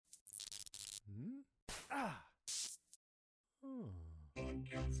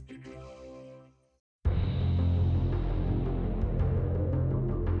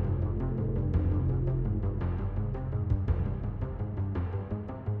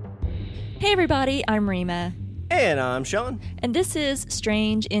Hey everybody, I'm Rima. And I'm Sean. And this is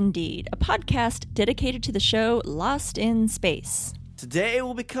Strange Indeed, a podcast dedicated to the show Lost in Space. Today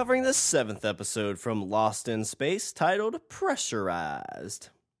we'll be covering the 7th episode from Lost in Space, titled Pressurized.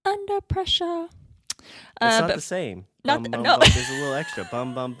 Under Pressure. It's not the same. Not bum, no. bum. There's a little extra.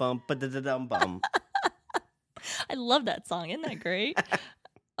 Bum, bum, bum, ba-da-da-dum, bum. I love that song. Isn't that great?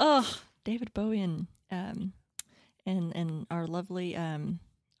 Oh, David Bowie and our lovely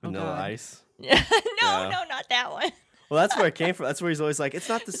Vanilla Ice. No, not that one. Well, that's where it came from. That's where he's always like, it's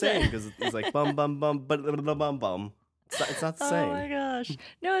not the same, because he's like, bum, bum, bum, ba-da-da-bum, bum. It's not the same. Oh my gosh.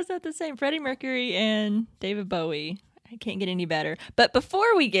 No, it's not the same. Freddie Mercury and David Bowie. I can't get any better. But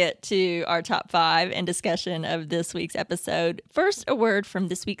before we get to our top 5 and discussion of this week's episode, first a word from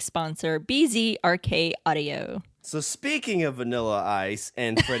this week's sponsor, BZRK Audio. So speaking of Vanilla Ice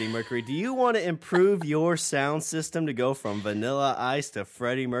and Freddie Mercury, do you want to improve your sound system to go from Vanilla Ice to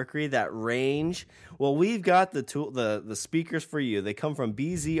Freddie Mercury, that range? Well, we've got the speakers for you. They come from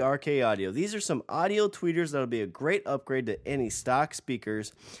BZRK Audio. These are some audio tweeters that'll be a great upgrade to any stock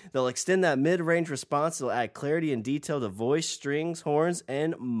speakers. They'll extend that mid-range response. They'll add clarity and detail to voice, strings, horns,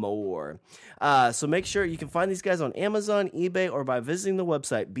 and more. So make sure you can find these guys on Amazon, eBay, or by visiting the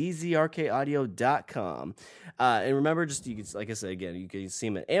website bzrkaudio.com. And remember, like I said again, you can see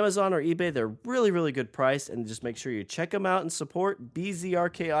them at Amazon or eBay. They're really, really good price, and just make sure you check them out and support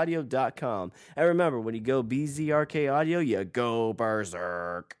bzrkaudio.com. And remember, when you go BZRK Audio, you go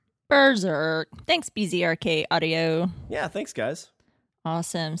berserk. Berserk. Thanks, BZRK Audio. Yeah, thanks, guys.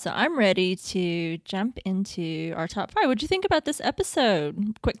 Awesome. So I'm ready to jump into our top 5. What'd you think about this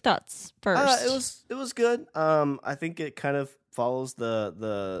episode? Quick thoughts first. It was good. I think it kind of follows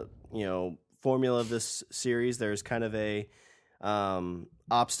the formula of this series. There's kind of a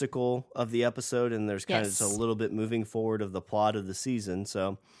obstacle of the episode, and there's kind of just a little bit moving forward of the plot of the season.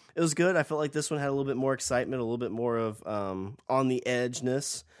 So it was good. I felt like this one had a little bit more excitement, a little bit more of on the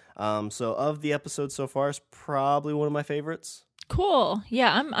edgeness. So of the episode so far, it's probably one of my favorites. Cool.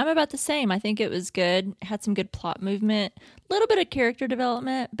 Yeah, I'm about the same. I think it was good. It had some good plot movement, a little bit of character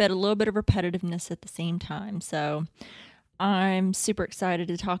development, but a little bit of repetitiveness at the same time. So I'm super excited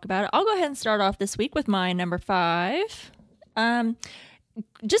to talk about it. I'll go ahead and start off this week with my number 5.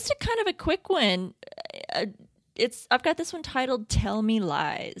 Just a kind of a quick one. I've got this one titled "Tell Me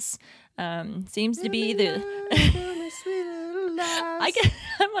Lies." Seems to be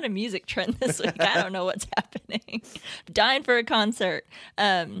I'm on a music trend this week. I don't know what's happening. Dying for a concert.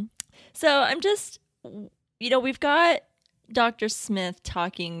 So I'm just, we've got Dr. Smith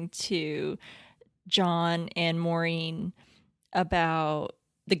talking to John and Maureen about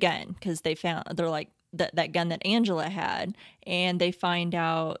the gun, because they're like that gun that Angela had, and they find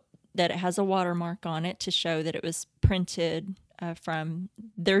out that it has a watermark on it to show that it was printed from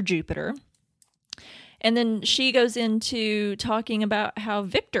their Jupiter. And then she goes into talking about how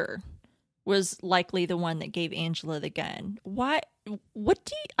Victor was likely the one that gave Angela the gun. Why?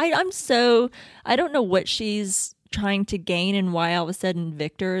 I don't know what she's trying to gain, and why all of a sudden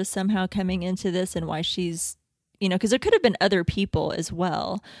Victor is somehow coming into this, and why she's, because there could have been other people as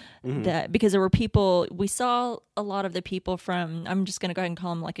well. Mm-hmm. Because there were people, we saw a lot of the people from, I'm just going to go ahead and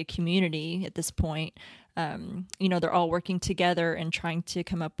call them like a community at this point. They're all working together and trying to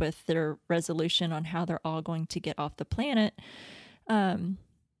come up with their resolution on how they're all going to get off the planet. And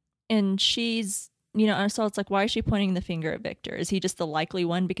she's, so it's like, why is she pointing the finger at Victor? Is he just the likely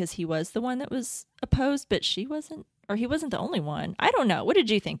one because he was the one that was opposed, but she wasn't, or he wasn't the only one? I don't know. What did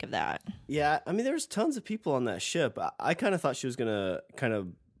you think of that? Yeah, I mean, there was tons of people on that ship. I kind of thought she was going to kind of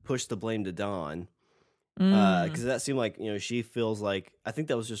push the blame to Dawn. Because that seemed like, she feels like, I think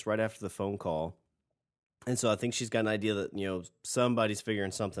that was just right after the phone call. And so I think she's got an idea that, somebody's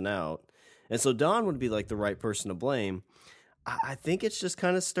figuring something out. And so Dawn would be like the right person to blame. I think it's just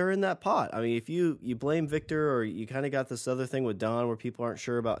kind of stirring that pot. I mean, if you blame Victor, or you kind of got this other thing with Dawn where people aren't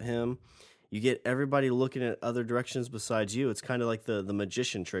sure about him, you get everybody looking at other directions besides you. It's kind of like the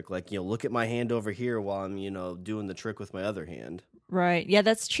magician trick. Like, look at my hand over here while I'm, doing the trick with my other hand. Right. Yeah,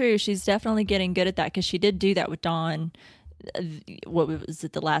 that's true. She's definitely getting good at that, because she did do that with Dawn. What was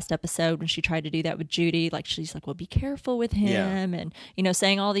it, the last episode, when she tried to do that with Judy? Like, she's like, well, be careful with him. Yeah. And,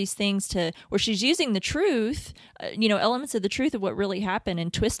 saying all these things to where she's using the truth, elements of the truth of what really happened,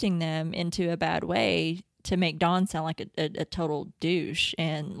 and twisting them into a bad way to make Don sound like a total douche,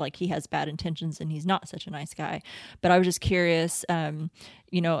 and like he has bad intentions and he's not such a nice guy. But I was just curious,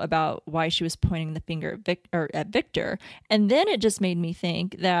 about why she was pointing the finger at Victor. And then it just made me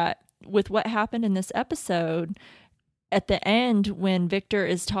think that with what happened in this episode, at the end, when Victor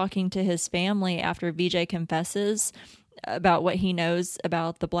is talking to his family after VJ confesses, about what he knows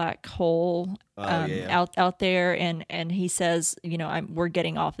about the black hole out there, and he says, we're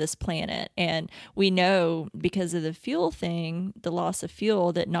getting off this planet, and we know because of the fuel thing, the loss of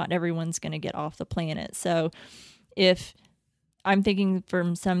fuel, that not everyone's going to get off the planet. So if I'm thinking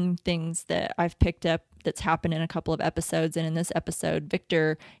from some things that I've picked up that's happened in a couple of episodes, and in this episode,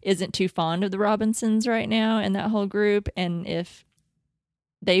 Victor isn't too fond of the Robinsons right now and that whole group, and if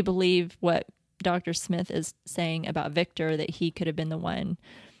they believe what Dr. Smith is saying about Victor, that he could have been the one,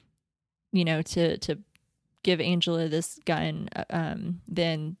 to give Angela this gun,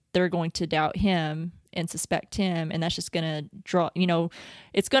 then they're going to doubt him and suspect him. And that's just going to draw,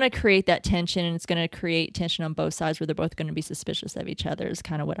 it's going to create that tension, and it's going to create tension on both sides where they're both going to be suspicious of each other is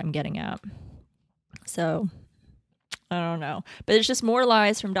kind of what I'm getting at. So I don't know, but it's just more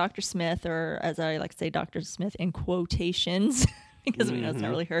lies from Dr. Smith, or as I like to say, Dr. Smith in quotations. Because we know it's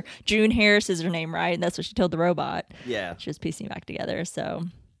not really her. June Harris is her name, right? And that's what she told the robot. Yeah. She was piecing back together. So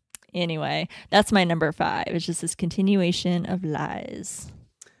anyway, that's my number 5. It's just this continuation of lies.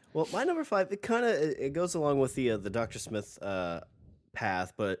 Well, my number 5, it goes along with the Dr. Smith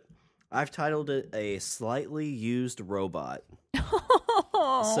path, but I've titled it A Slightly Used Robot.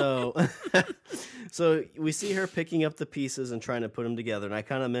 So we see her picking up the pieces and trying to put them together, and I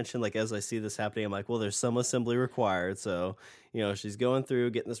kind of mentioned, like, as I see this happening, I'm like, well, there's some assembly required, so she's going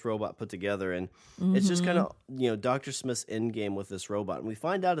through getting this robot put together, and it's just kind of Dr. Smith's end game with this robot, and we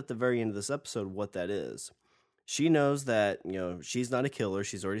find out at the very end of this episode what that is. She knows that she's not a killer.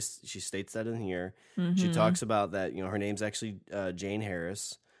 She states that in here. She talks about that her name's actually Jane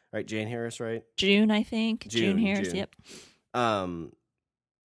Harris, right? Jane Harris, right? June, I think. June Harris. Yep.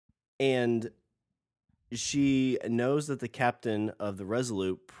 And she knows that the captain of the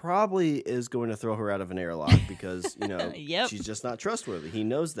Resolute probably is going to throw her out of an airlock because, Yep. she's just not trustworthy. He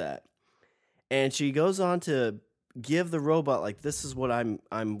knows that. And she goes on to give the robot, like, this is what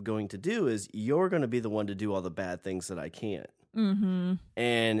I'm going to do, is you're going to be the one to do all the bad things that I can't. Mm-hmm.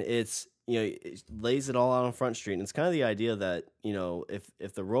 And it's, it lays it all out on Front Street. And it's kind of the idea that,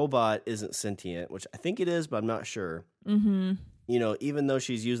 if the robot isn't sentient, which I think it is, but I'm not sure. Mm-hmm. Even though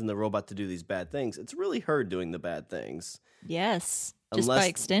she's using the robot to do these bad things, it's really her doing the bad things. Yes. Just by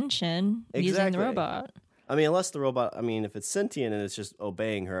extension, using the robot. I mean, unless the robot, if it's sentient and it's just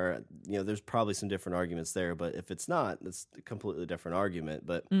obeying her, there's probably some different arguments there. But if it's not, it's a completely different argument.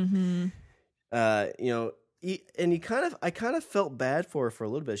 But, and I kind of felt bad for her for a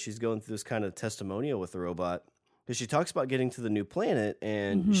little bit. She's going through this kind of testimonial with the robot because she talks about getting to the new planet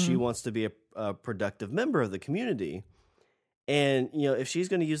and she wants to be a productive member of the community. And, if she's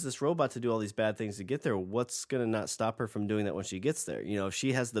going to use this robot to do all these bad things to get there, what's going to not stop her from doing that when she gets there? If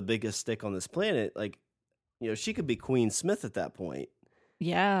she has the biggest stick on this planet, like, she could be Queen Smith at that point.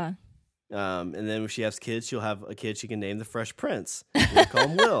 Yeah. And then if she has kids, she'll have a kid she can name the Fresh Prince. We'll call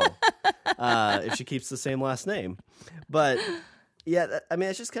him Will, if she keeps the same last name. But, yeah,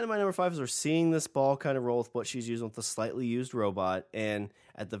 it's just kind of my number 5 is we're seeing this ball kind of roll with what she's using with the slightly used robot. And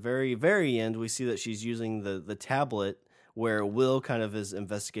at the very, very end, we see that she's using the tablet where Will kind of is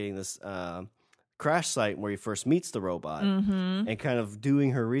investigating this crash site where he first meets the robot and kind of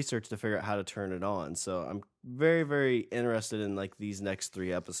doing her research to figure out how to turn it on. So I'm very, very interested in like these next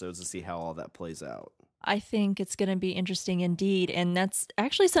 3 episodes to see how all that plays out. I think it's going to be interesting indeed. And that's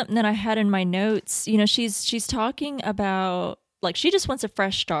actually something that I had in my notes. She's talking about, like, she just wants a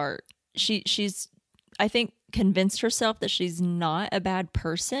fresh start. She's, I think, convinced herself that she's not a bad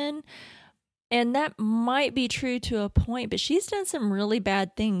person. And that might be true to a point, but she's done some really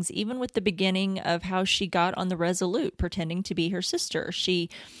bad things, even with the beginning of how she got on the Resolute, pretending to be her sister. She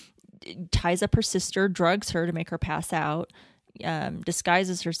ties up her sister, drugs her to make her pass out,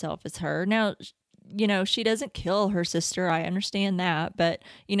 disguises herself as her. Now, she doesn't kill her sister. I understand that, but,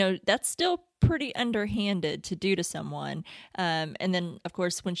 that's still pretty underhanded to do to someone. And then, of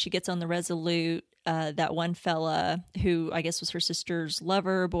course, when she gets on the Resolute, that one fella who I guess was her sister's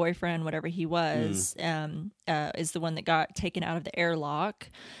lover, boyfriend, whatever he was, is the one that got taken out of the airlock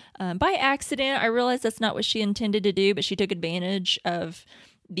by accident. I realize that's not what she intended to do, but she took advantage of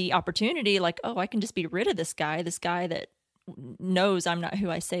the opportunity. Like, oh, I can just be rid of this guy that knows I'm not who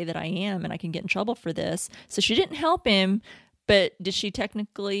I say that I am, and I can get in trouble for this. So she didn't help him, but did she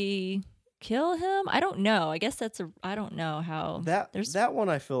technically kill him? I don't know. I guess I don't know how that one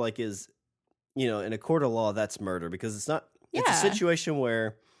I feel like is, in a court of law, that's murder because it's not. Yeah. It's a situation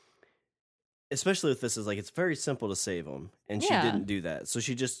where, especially with this, is like it's very simple to save him, and she didn't do that. So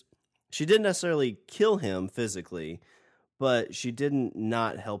she didn't necessarily kill him physically, but she didn't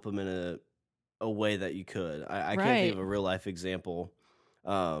not help him in a way that you could. I can't think of a real life example.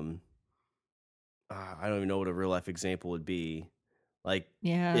 I don't even know what a real life example would be. Like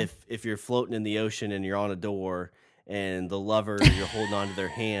Yeah. if you're floating in the ocean and you're on a door and the lover, you're holding onto their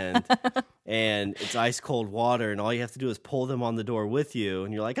hand and it's ice cold water and all you have to do is pull them on the door with you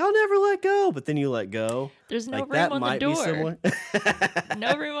and you're like, I'll never let go, but then you let go. There's no like room that on might the be door. similar.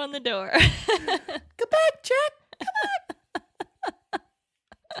 No room on the door. Come back, Jack.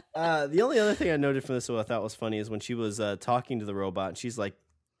 The only other thing I noted from this that I thought was funny is when she was talking to the robot and she's like,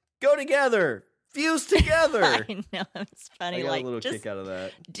 go together, fuse together. I know, it's funny. I got Like, a little just kick out of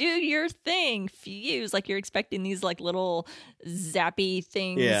that. do your thing, fuse. Like you're expecting these like little zappy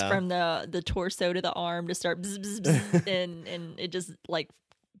things Yeah. from the torso to the arm to start bzz, bzz, bzz, and it just like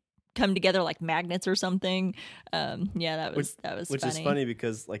come together like magnets or something. Yeah, that was Which funny. is funny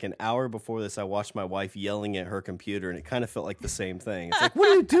because like an hour before this, I watched my wife yelling at her computer, and it kind of felt like the same thing. It's like, what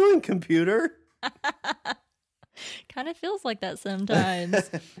are you doing, computer? Kind of feels like that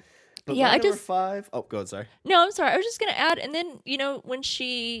sometimes. But Yeah, my I number just- 5. Oh, go ahead. Sorry. No, I'm sorry. I was just going to add, and then, when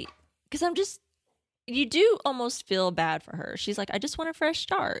because you do almost feel bad for her. She's like, I just want a fresh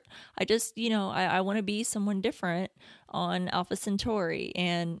start. I just, I want to be someone different on Alpha Centauri.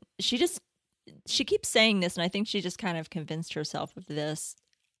 And she keeps saying this, and I think she just kind of convinced herself of this.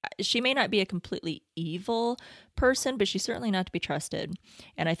 She may not be a completely evil person, but she's certainly not to be trusted.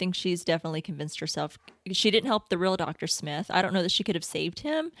 And I think she's definitely convinced herself. She didn't help the real Dr. Smith. I don't know that she could have saved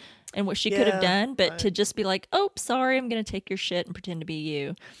him and what she could have done, but to just be like, oh, sorry, I'm going to take your shit and pretend to be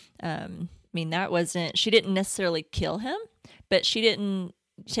you. She didn't necessarily kill him, but she didn't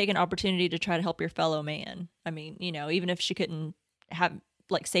take an opportunity to try to help your fellow man. I mean, even if she couldn't have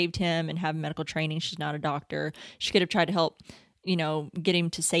saved him and have medical training, she's not a doctor. She could have tried to help get him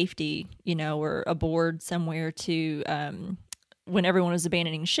to safety, or aboard somewhere to, when everyone was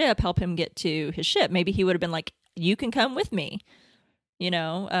abandoning ship, help him get to his ship. Maybe he would have been like, you can come with me. He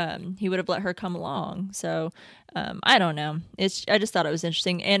would have let her come along. So, I don't know. I just thought it was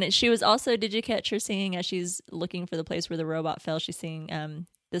interesting. And she was also, did you catch her singing as she's looking for the place where the robot fell? She's singing,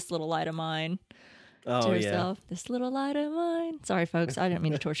 This Little Light of Mine. Oh, To herself, yeah. This little light of mine. Sorry, folks. I didn't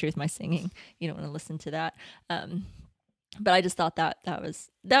mean to torture you with my singing. You don't want to listen to that. But I just thought that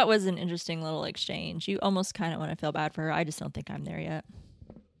was an interesting little exchange. You almost kind of want to feel bad for her. I just don't think I'm there yet.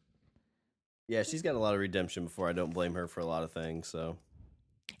 Yeah, she's got a lot of redemption before. I don't blame her for a lot of things. So,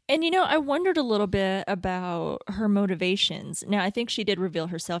 And I wondered a little bit about her motivations. Now, I think she did reveal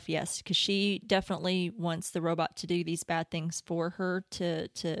herself, yes, because she definitely wants the robot to do these bad things for her to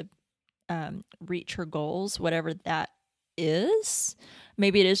reach her goals, whatever that is.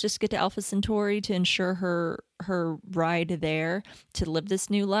 Maybe it is just get to Alpha Centauri to ensure her ride there to live this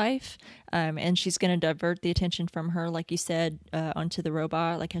new life. And she's going to divert the attention from her, like you said, onto the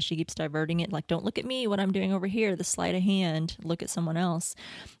robot, like how she keeps diverting it. Like, don't look at me, what I'm doing over here, the sleight of hand, look at someone else.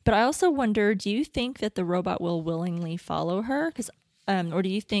 But I also wonder, do you think that the robot will willingly follow her? Or do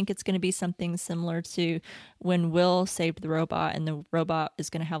you think it's going to be something similar to when Will saved the robot and the robot is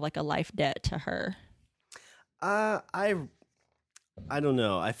going to have like a life debt to her? I don't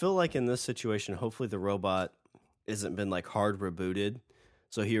know. I feel like in this situation, hopefully the robot isn't been like hard rebooted,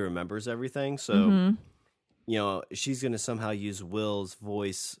 so he remembers everything. So, she's going to somehow use Will's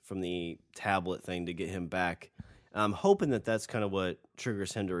voice from the tablet thing to get him back. I'm hoping that that's kind of what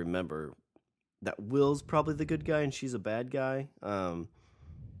triggers him to remember that Will's probably the good guy and she's a bad guy.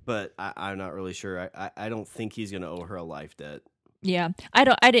 But I'm not really sure. I don't think he's going to owe her a life debt. Yeah, I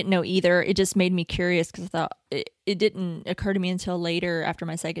didn't know either. It just made me curious because I thought it didn't occur to me until later after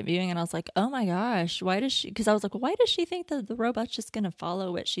my second viewing, and I was like, oh my gosh, why does she? Because I was like, why does she think that the robot's just going to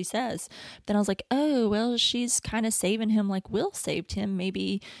follow what she says? Then I was like, oh well, she's kind of saving him like Will saved him.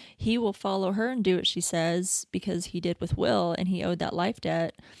 Maybe he will follow her and do what she says because he did with Will, and he owed that life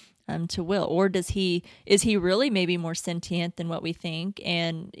debt to Will. Or is he really maybe more sentient than what we think,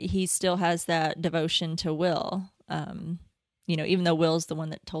 and he still has that devotion to Will? Even though Will's the one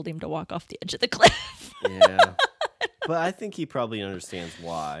that told him to walk off the edge of the cliff. Yeah. But I think he probably understands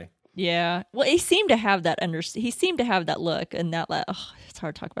why. Yeah. Well, he seemed to have that look, and it's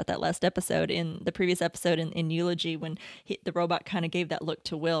hard to talk about that last episode. In the previous episode in Eulogy, when the robot kind of gave that look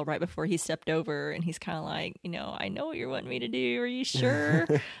to Will right before he stepped over, and he's kind of like, I know what you're wanting me to do. Are you sure?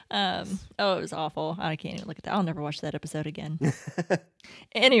 It was awful. I can't even look at that. I'll never watch that episode again.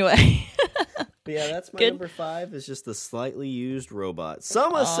 Anyway. But yeah, that's my Good. number 5 is just the slightly used robot.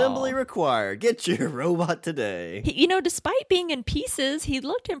 Some assembly required. Get your robot today. Despite being in pieces, he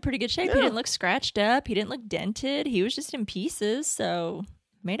looked in pretty good shape. Yeah. He didn't look scratched up. He didn't look dented. He was just in pieces. So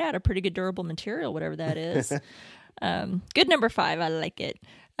made out of pretty good durable material, whatever that is. Good number 5. I like it.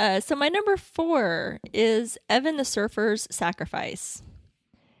 So my number 4 is Evan the Surfer's Sacrifice.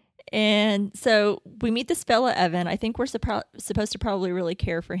 And so we meet this fella, Evan. I think we're supposed to probably really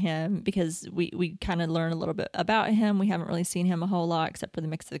care for him because we kind of learn a little bit about him. We haven't really seen him a whole lot except for the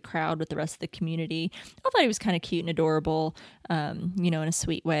mix of the crowd with the rest of the community. I thought he was kind of cute and adorable, in a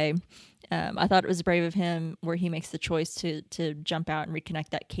sweet way. I thought it was brave of him where he makes the choice to jump out and reconnect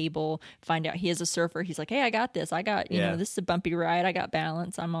that cable, find out he is a surfer. He's like, hey, I got this. This is a bumpy ride. I got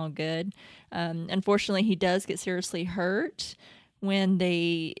balance. I'm all good. Unfortunately, he does get seriously hurt when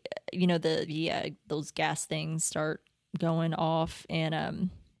they, those gas things start going off, and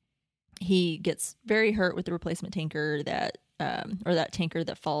he gets very hurt with the replacement tanker that tanker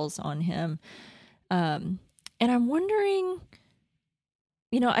that falls on him. And I'm wondering,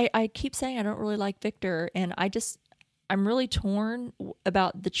 I keep saying I don't really like Victor, and I'm really torn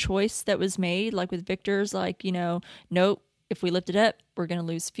about the choice that was made. Like with Victor's, nope, if we lift it up, we're going to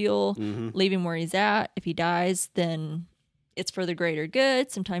lose fuel, leave him where he's at. If he dies, then it's for the greater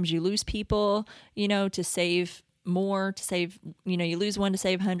good. Sometimes you lose people, to save more, you lose one to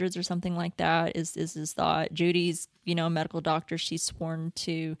save hundreds or something like that is his thought. Judy's, a medical doctor. She's sworn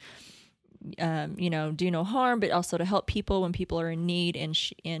to, do no harm, but also to help people when people are in need. And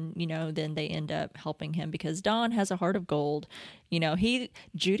then they end up helping him because Don has a heart of gold.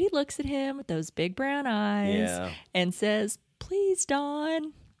 Judy looks at him with those big brown eyes and says, please,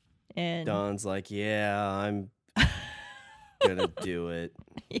 Don. And Don's like, yeah, I'm gonna do it.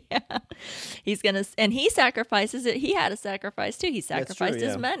 Yeah, he's gonna, and he sacrifices it. He had a sacrifice too. He sacrificed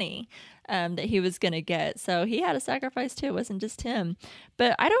his money that he was gonna get. So he had a sacrifice too. It wasn't just him.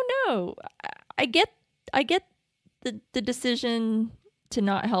 But I don't know. I get the decision to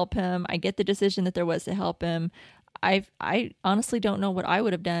not help him. I get the decision that there was to help him. I honestly don't know what I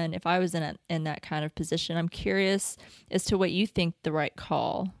would have done if I was in that kind of position. I'm curious as to what you think the right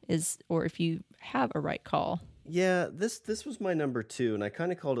call is, or if you have a right call. Yeah, this was my number 2, and I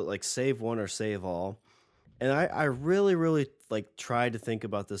kind of called it like save one or save all. And I really, really tried to think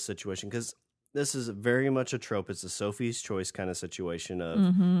about this situation because this is very much a trope. It's a Sophie's Choice kind of situation of,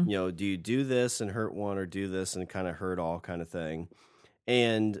 do you do this and hurt one or do this and kind of hurt all kind of thing.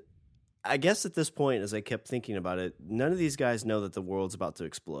 And I guess at this point, as I kept thinking about it, none of these guys know that the world's about to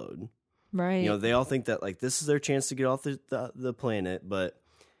explode. Right. They all think that this is their chance to get off the planet, but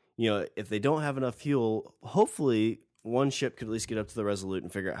if they don't have enough fuel, hopefully one ship could at least get up to the Resolute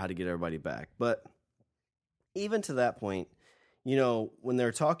and figure out how to get everybody back. But even to that point, when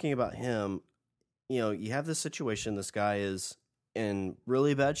they're talking about him, you have this situation. This guy is in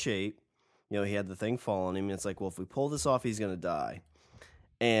really bad shape. He had the thing fall on him. And it's like, well, if we pull this off, he's going to die.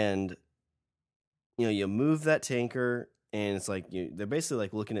 And, you move that tanker, and it's like they're basically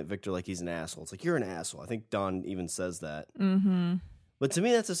looking at Victor like he's an asshole. It's like, you're an asshole. I think Don even says that. Mm-hmm. But to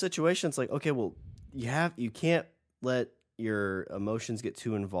me, that's a situation. It's like, okay, well, you can't let your emotions get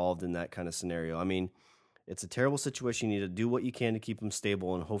too involved in that kind of scenario. I mean, it's a terrible situation. You need to do what you can to keep them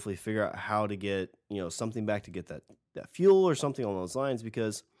stable and hopefully figure out how to get, something back to get that fuel or something along those lines.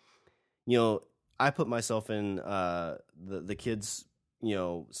 Because, I put myself in the kid's,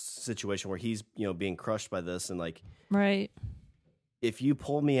 situation where he's, being crushed by this, and right. If you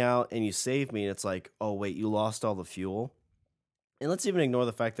pull me out and you save me, and it's like, oh wait, you lost all the fuel. And let's even ignore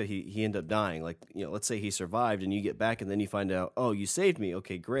the fact that he ended up dying. Let's say he survived and you get back and then you find out, oh, you saved me.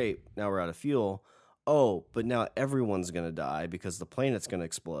 Okay, great. Now we're out of fuel. Oh, but now everyone's going to die because the planet's going to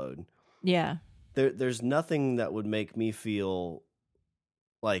explode. Yeah. There's nothing that would make me feel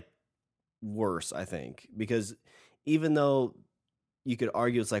worse, I think. Because even though you could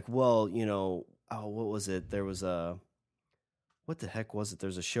argue it's like, well, what was it? There was what the heck was it?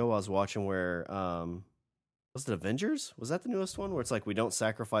 There's a show I was watching where, was it Avengers? Was that the newest one? Where it's like we don't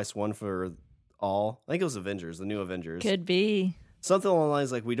sacrifice one for all? I think it was Avengers, the new Avengers. Could be. Something along the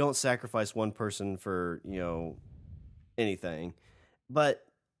lines like we don't sacrifice one person for, anything. But,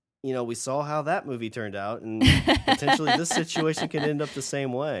 we saw how that movie turned out, and potentially this situation could end up the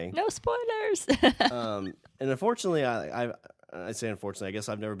same way. No spoilers. And unfortunately, I say unfortunately, I guess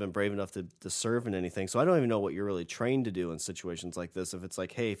I've never been brave enough to serve in anything, so I don't even know what you're really trained to do in situations like this. If it's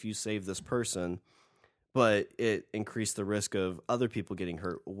like, hey, if you save this person, but it increased the risk of other people getting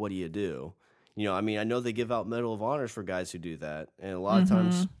hurt, what do you do? I know they give out Medal of Honors for guys who do that. And a lot of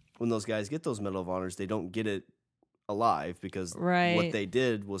times when those guys get those Medal of Honors, they don't get it alive because what they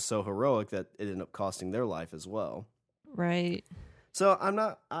did was so heroic that it ended up costing their life as well. Right. So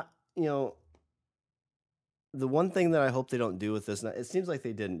the one thing that I hope they don't do with this, and it seems like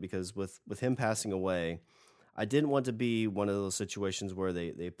they didn't, because with him passing away, I didn't want to be one of those situations where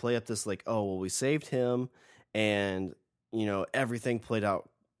they play up this oh, well, we saved him and, everything played out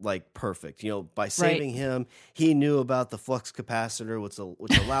like perfect. By saving him, he knew about the flux capacitor,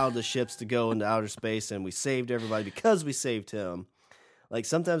 which allowed the ships to go into outer space, and we saved everybody because we saved him. Like,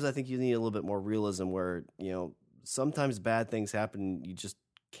 sometimes I think you need a little bit more realism where, sometimes bad things happen, you just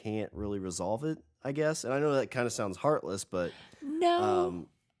can't really resolve it, I guess. And I know that kind of sounds heartless, but no.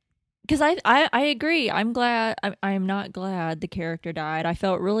 Because I agree. I'm glad. I'm not glad the character died. I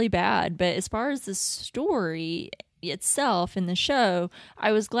felt really bad. But as far as the story itself in the show,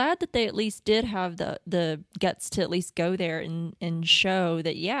 I was glad that they at least did have the guts to at least go there and show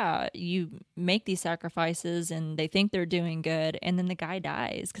that, yeah, you make these sacrifices and they think they're doing good, and then the guy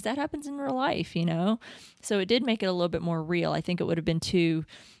dies, because that happens in real life, So it did make it a little bit more real. I think it would have been too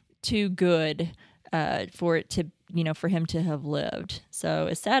good for it to, for him to have lived. So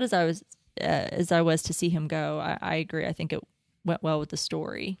as sad as I was to see him go, I agree. I think it went well with the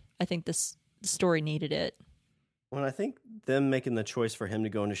story. I think the story needed it. Well, I think them making the choice for him to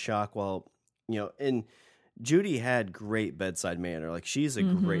go into shock and Judy had great bedside manner. Like, she's a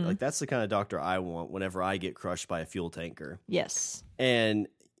great, like, that's the kind of doctor I want whenever I get crushed by a fuel tanker. Yes. And,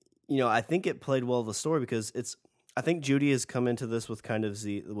 I think it played well the story because I think Judy has come into this with kind of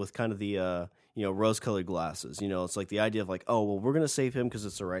the rose-colored glasses. It's like the idea of like, oh, well, we're going to save him because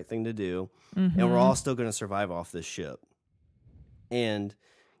it's the right thing to do. And we're all still going to survive off this ship. And,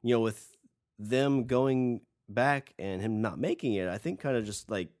 with them going back and him not making it, I think kind of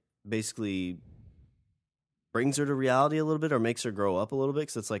just like basically brings her to reality a little bit, or makes her grow up a little bit,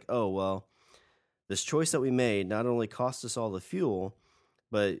 because it's like, oh, well, this choice that we made not only cost us all the fuel,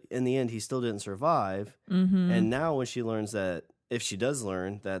 but in the end he still didn't survive. And now when she learns that, if she does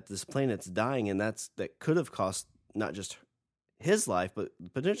learn that this planet's dying, and that could have cost not just his life but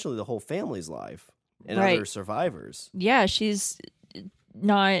potentially the whole family's life and other survivors. Yeah,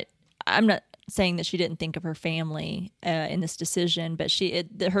 I'm not saying that she didn't think of her family in this decision, but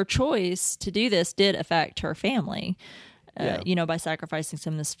her choice to do this did affect her family, by sacrificing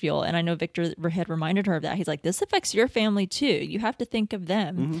some of this fuel. And I know Victor had reminded her of that. He's like, this affects your family too. You have to think of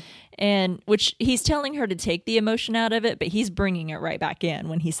them. And which he's telling her to take the emotion out of it, but he's bringing it right back in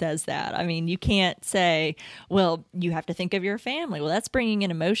when he says that. I mean, you can't say, well, you have to think of your family. Well, that's bringing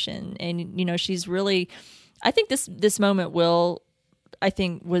in emotion. And, she's really, I think this moment was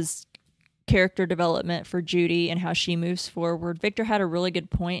character development for Judy and how she moves forward. Victor had a really good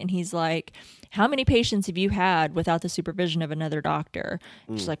point, and he's like, how many patients have you had without the supervision of another doctor?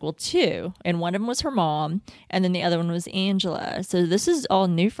 She's like, well, 2, and one of them was her mom, and then the other one was Angela. So this is all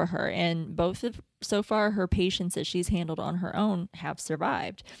new for her, and both of so far her patients that she's handled on her own have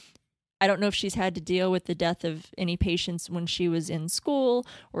survived. I don't know if she's had to deal with the death of any patients when she was in school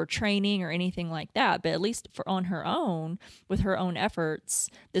or training or anything like that, but at least on her own, with her own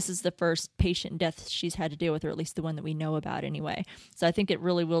efforts, this is the first patient death she's had to deal with, or at least the one that we know about anyway. So I think it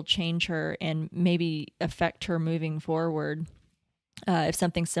really will change her and maybe affect her moving forward if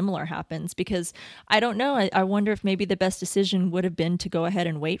something similar happens, because I don't know. I wonder if maybe the best decision would have been to go ahead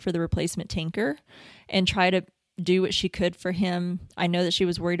and wait for the replacement tanker and try to do what she could for him. I know that she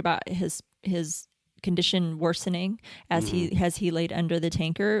was worried about his condition worsening as he laid under the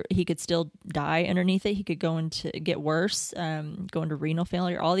tanker. He could still die underneath it. He could get worse, go into renal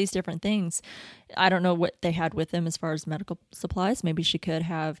failure, all these different things. I don't know what they had with him as far as medical supplies. Maybe she could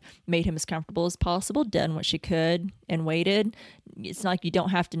have made him as comfortable as possible, done what she could, and waited. It's not like you don't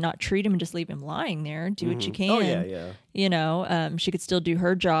have to not treat him and just leave him lying there. Do what you can. Oh, yeah. She could still do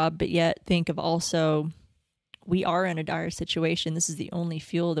her job, but yet think of also, we are in a dire situation. This is the only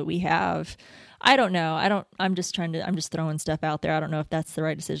fuel that we have. I don't know. I'm just throwing stuff out there. I don't know if that's the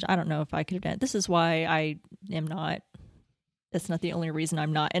right decision. I don't know if I could have done it. This is why I am not. That's not the only reason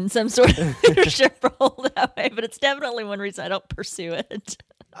I'm not in some sort of leadership role that way, but it's definitely one reason I don't pursue it.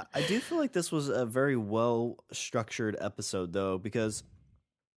 I do feel like this was a very well structured episode, though, because,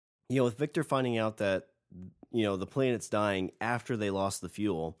 with Victor finding out that, the planet's dying after they lost the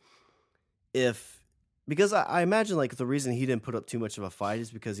fuel, because I imagine, like, the reason he didn't put up too much of a fight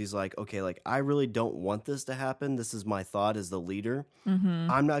is because he's like, okay, like, I really don't want this to happen. This is my thought as the leader.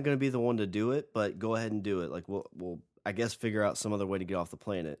 I'm not going to be the one to do it, but go ahead and do it. Like, we'll I guess, figure out some other way to get off the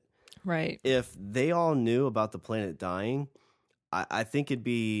planet. Right. If they all knew about the planet dying, I think it'd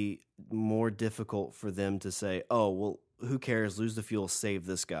be more difficult for them to say, oh, well, who cares? Lose the fuel, save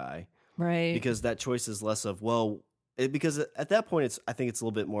this guy. Right. Because that choice is less of, because at that point, I think it's a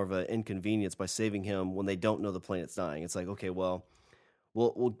little bit more of an inconvenience by saving him when they don't know the planet's dying. It's like, okay, well,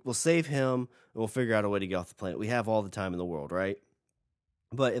 we'll save him and we'll figure out a way to get off the planet. We have all the time in the world, right?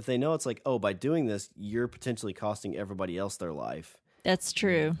 But if they know it's like, oh, by doing this, you're potentially costing everybody else their life. That's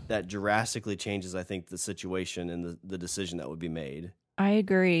true. That drastically changes, I think, the situation and the decision that would be made. I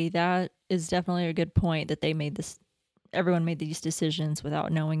agree. That is definitely a good point that they made this, everyone made these decisions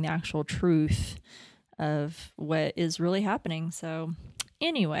without knowing the actual truth of what is really happening. So,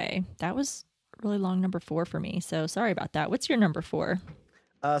 anyway, that was a really long number 4 for me. So, sorry about that. What's your number 4?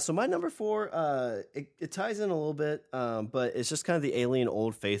 So my number 4, it ties in a little bit, but it's just kind of the alien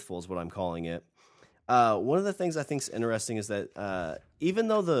Old Faithful is what I'm calling it. One of the things I think is interesting is that even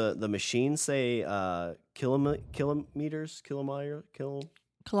though the machines say kilometers, kilometers.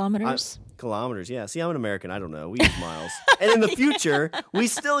 Yeah. See, I'm an American. I don't know. We use miles, and in the future, we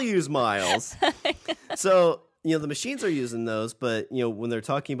still use miles. So the machines are using those, but when they're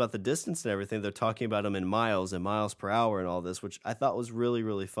talking about the distance and everything, they're talking about them in miles and miles per hour and all this, which I thought was really,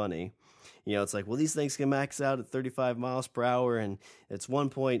 really funny. It's like, well, these things can max out at 35 miles per hour, and it's 1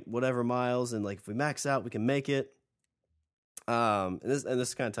 point whatever miles, and like if we max out, we can make it. And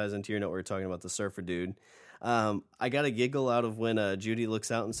this kind of ties into your note where you're talking about the surfer dude. I got a giggle out of when Judy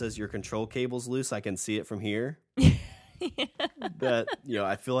looks out and says, "Your control cable's loose. I can see it from here." Yeah. That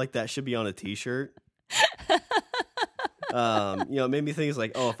I feel like that should be on a T-shirt. It made me think, it's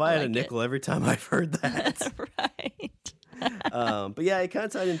like, oh, if I had a nickel every time I've heard that. Right. But yeah, it kind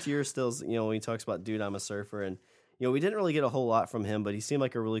of tied into your stills, when he talks about, dude, I'm a surfer. And, we didn't really get a whole lot from him, but he seemed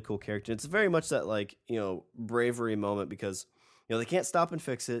like a really cool character. It's very much that, like, bravery moment because, they can't stop and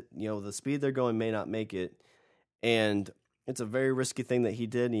fix it. The speed they're going may not make it. And it's a very risky thing that he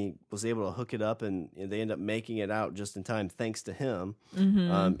did. And he was able to hook it up, and they end up making it out just in time thanks to him,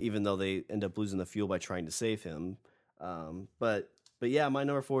 even though they end up losing the fuel by trying to save him. But yeah, my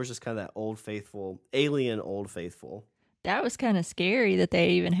number 4 is just kind of that Old Faithful, alien Old Faithful. That was kind of scary that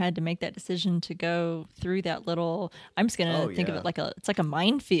they even had to make that decision to go through that little, I'm just going to think of it like it's like a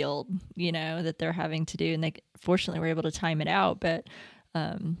minefield, that they're having to do. And they fortunately were able to time it out. But,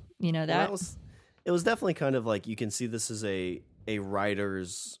 it was definitely kind of like, you can see this as a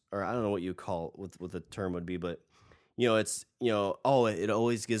writer's, or I don't know what you call what the term would be, but it's, it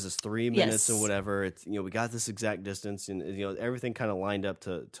always gives us 3 minutes or whatever. It's, we got this exact distance, and, everything kind of lined up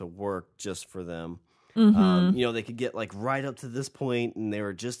to work just for them. Mm-hmm. They could get like right up to this point, and they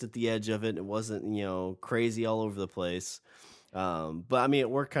were just at the edge of it. It wasn't, crazy all over the place. But I mean, it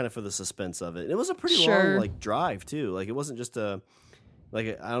worked kind of for the suspense of it. It was a pretty long, like, drive too. Like, it wasn't just I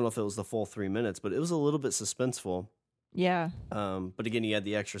don't know if it was the full 3 minutes, but it was a little bit suspenseful. Yeah. But again, you had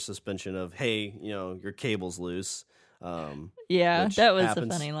the extra suspension of, hey, your cable's loose. Yeah, that was a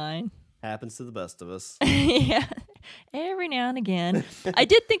funny line. Happens to the best of us. Yeah, every now and again. I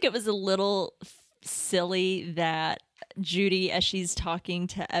did think it was a little silly that Judy, as she's talking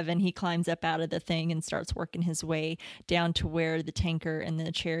to Evan, he climbs up out of the thing and starts working his way down to where the tanker and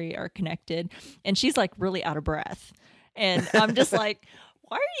the Cherry are connected. And she's like really out of breath. And I'm just like,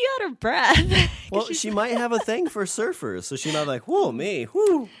 why are you out of breath? Well, she might have a thing for surfers. So she might be like, whoa, me,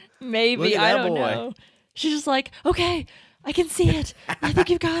 whoo. Maybe, I don't know. She's just like, okay, I can see it. I think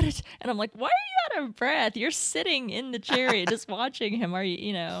you've got it. And I'm like, why are you out of breath? You're sitting in the chariot just watching him. Are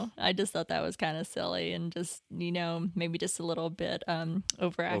you, I just thought that was kind of silly and just, maybe just a little bit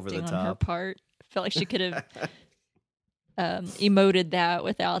overacting on her part. Felt like she could have emoted that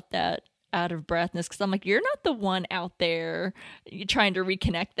without that out of breathness. Because I'm like, you're not the one out there trying to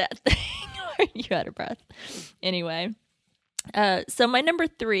reconnect that thing. Are you out of breath? Anyway. So my number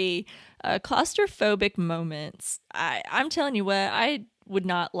 3, claustrophobic moments. I'm telling you what, I would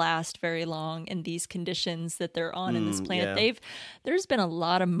not last very long in these conditions that they're on in this planet. Yeah. There's been a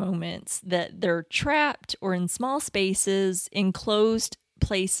lot of moments that they're trapped or in small spaces, enclosed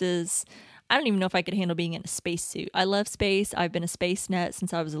places. I don't even know if I could handle being in a spacesuit. I love space. I've been a space nut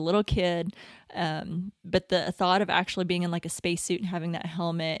since I was a little kid. But the thought of actually being in like a spacesuit and having that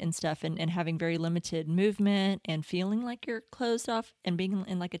helmet and stuff and having very limited movement and feeling like you're closed off and being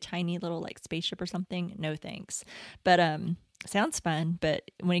in like a tiny little like spaceship or something, no thanks. But sounds fun,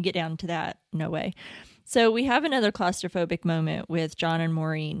 but when you get down to that, no way. So we have another claustrophobic moment with John and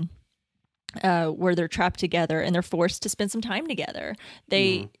Maureen where they're trapped together and they're forced to spend some time together.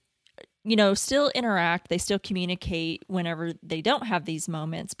 They... still interact, they still communicate whenever they don't have these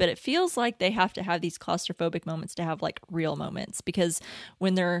moments, but it feels like they have to have these claustrophobic moments to have like real moments, because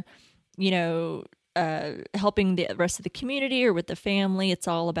when they're, helping the rest of the community or with the family, it's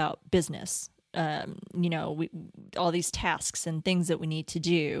all about business. All these tasks and things that we need to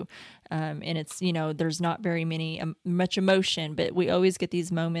do. And it's, there's not very much emotion, but we always get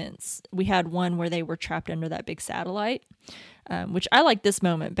these moments. We had one where they were trapped under that big satellite, which I like this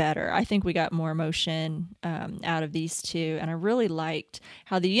moment better. I think we got more emotion out of these two. And I really liked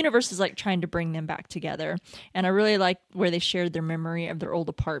how the universe is like trying to bring them back together. And I really liked where they shared their memory of their old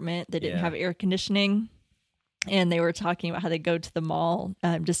apartment that didn't have air conditioning. and they were talking about how they go to the mall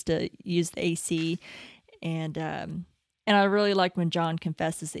just to use the AC, and I really like when John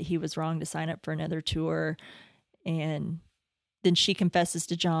confesses that he was wrong to sign up for another tour, and then she confesses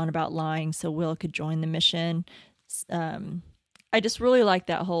to John about lying so Will could join the mission. I just really like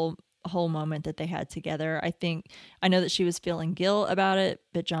that whole moment that they had together. I know that she was feeling guilt about it,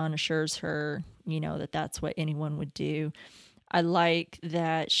 but John assures her, that that's what anyone would do. I like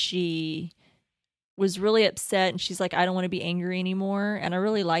that she was really upset and she's like, I don't want to be angry anymore. And I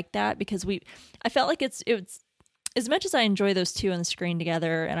really like that because I felt like it's as much as I enjoy those two on the screen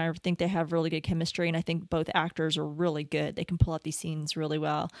together, and I think they have really good chemistry, and I think both actors are really good. They can pull out these scenes really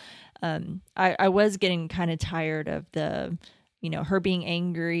well. I was getting kind of tired of the, her being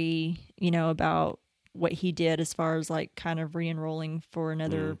angry, about what he did as far as like kind of re-enrolling for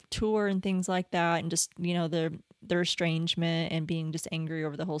another tour and things like that, and just, their estrangement and being just angry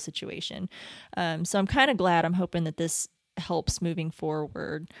over the whole situation. So I'm kind of glad. I'm hoping that this helps moving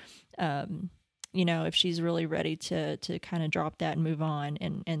forward. If she's really ready to kind of drop that and move on,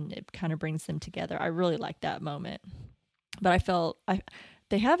 and it kind of brings them together. I really like that moment. But I felt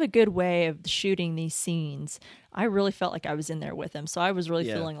they have a good way of shooting these scenes. I really felt like I was in there with them. So I was really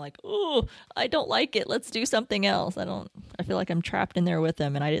feeling like, oh, I don't like it. Let's do something else. I feel like I'm trapped in there with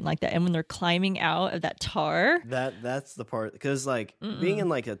them, and I didn't like that. And when they're climbing out of that tar. That's the part, because like being in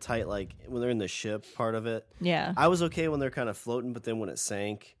like a tight, like when they're in the ship part of it. Yeah. I was okay when they're kind of floating, but then when it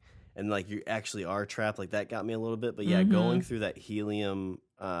sank and like you actually are trapped, like that got me a little bit. But yeah, going through that helium,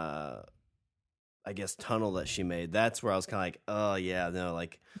 I guess tunnel that she made, that's where I was kind of like, oh yeah, no,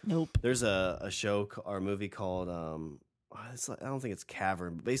 like nope. There's a show or a movie called it's like, I don't think it's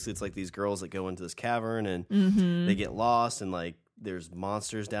Cavern, but basically it's like these girls that go into this cavern and they get lost, and like there's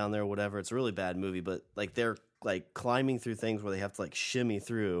monsters down there, whatever. It's a really bad movie, but like they're like climbing through things where they have to like shimmy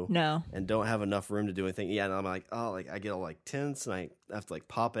through and don't have enough room to do anything. Yeah, and I'm like, oh, like I get all like tense and I have to like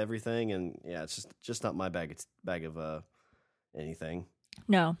pop everything, and yeah, it's just not my bag of anything.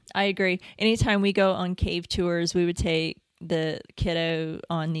 No, I agree. Anytime we go on cave tours, we would take the kiddo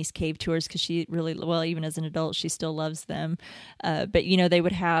on these cave tours because she really, well, even as an adult, she still loves them. But, they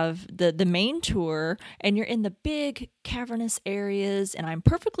would have the main tour, and you're in the big cavernous areas, and I'm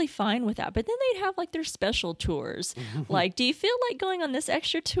perfectly fine with that. But then they'd have like their special tours. Like, do you feel like going on this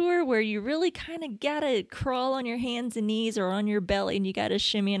extra tour where you really kind of got to crawl on your hands and knees or on your belly and you got to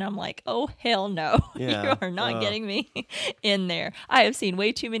shimmy? And I'm like, oh, hell no. Yeah. You are not getting me in there. I have seen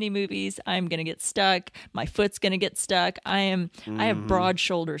way too many movies. I'm going to get stuck. My foot's going to get stuck. I have broad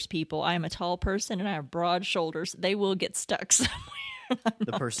shoulders, people. I am a tall person and I have broad shoulders. They will get stuck somewhere.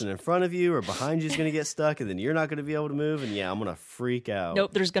 The person in front of you or behind you is going to get stuck, and then you're not going to be able to move, and yeah, I'm going to freak out.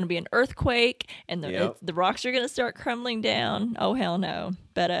 Nope, there's going to be an earthquake, and the rocks are going to start crumbling down. Oh, hell no.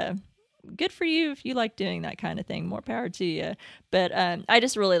 But good for you if you like doing that kind of thing. More power to you. But I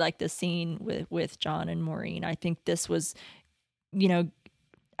just really like this scene with John and Maureen. I think this was,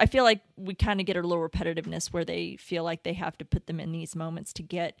 I feel like we kind of get a little repetitiveness where they feel like they have to put them in these moments to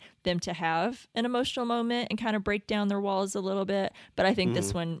get them to have an emotional moment and kind of break down their walls a little bit. But I think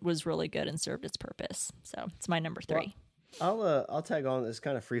this one was really good and served its purpose. So it's my number 3. Well, I'll tag on. It's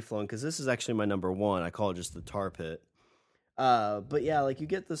kind of free flowing because this is actually my number 1. I call it just the tar pit. But yeah, like you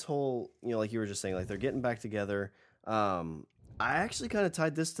get this whole, like you were just saying, like they're getting back together. I actually kind of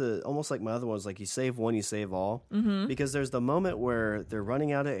tied this to almost like my other ones, like you save one, you save all. Because there's the moment where they're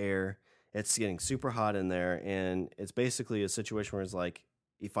running out of air, it's getting super hot in there, and it's basically a situation where it's like,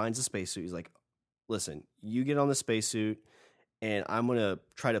 he finds a spacesuit, he's like, listen, you get on the spacesuit, and I'm going to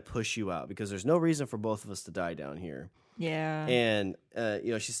try to push you out, because there's no reason for both of us to die down here. Yeah. And,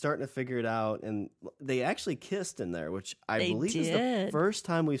 she's starting to figure it out, and they actually kissed in there, which I believe is the first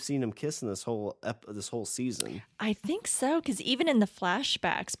time we've seen them kiss in this whole season. I think so, because even in the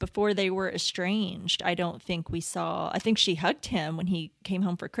flashbacks before they were estranged, I don't think we saw. I think she hugged him when he came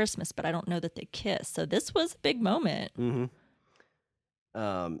home for Christmas, but I don't know that they kissed. So this was a big moment. Mm-hmm.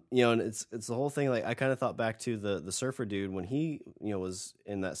 And it's the whole thing. Like I kind of thought back to the surfer dude when he, was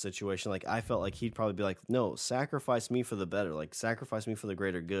in that situation. Like I felt like he'd probably be like, no, sacrifice me for the better, like sacrifice me for the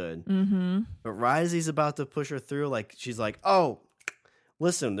greater good. But Risey's about to push her through. Like she's like, oh,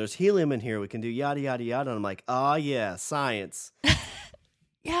 listen, there's helium in here. We can do yada, yada, yada. And I'm like, oh yeah, science.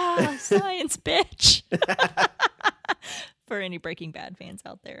 Yeah, science, bitch. For any Breaking Bad fans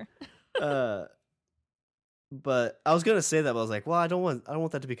out there. But I was gonna say that, but I was like, well, I don't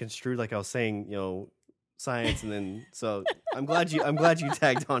want that to be construed like I was saying, science, and then so I'm glad you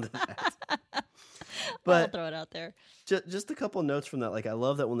tagged onto that. But I'll throw it out there. Just a couple notes from that. Like I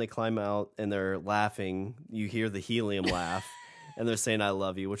love that when they climb out and they're laughing, you hear the helium laugh, and they're saying "I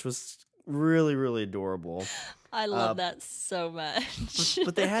love you," which was really, really adorable. I love that so much.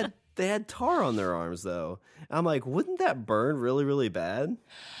 But they had tar on their arms though. I'm like, wouldn't that burn really, really bad?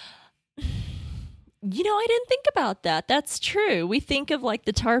 I didn't think about that. That's true. We think of like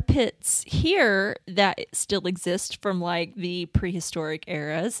the tar pits here that still exist from like the prehistoric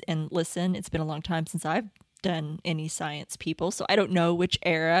eras. And listen, it's been a long time since I've done any science, people, so I don't know which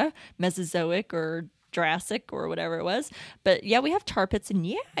era, Mesozoic or Jurassic or whatever it was. But yeah, we have tar pits, and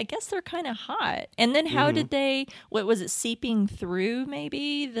yeah, I guess they're kind of hot. And then how did they, what was it, seeping through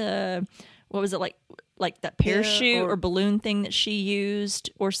maybe what was it, like that parachute or balloon thing that she used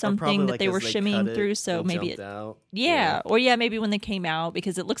or something that they were shimmying through, so maybe out. Or maybe when they came out,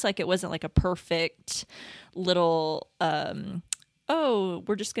 because it looks like it wasn't like a perfect little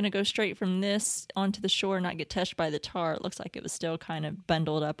we're just going to go straight from this onto the shore and not get touched by the tar. It looks like it was still kind of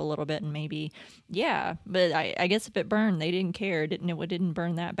bundled up a little bit, and maybe, but I guess if it burned, they didn't care. It didn't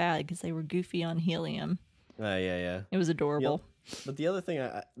burn that bad because they were goofy on helium. Yeah. It was adorable. Yep. But the other thing,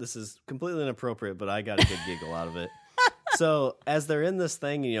 this is completely inappropriate, but I got a good giggle out of it. So as they're in this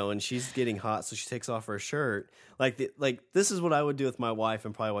thing, and she's getting hot, so she takes off her shirt. Like this is what I would do with my wife,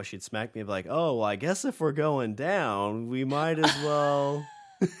 and probably why she'd smack me. Be like, oh, well, I guess if we're going down, we might as well.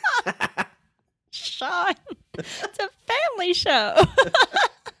 Sean, it's a family show.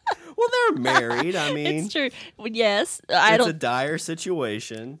 Well, they're married. I mean, it's true. Yes, it's a dire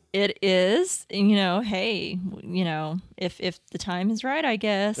situation. It is. Hey, if the time is right, I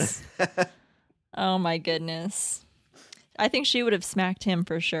guess. Oh my goodness. I think she would have smacked him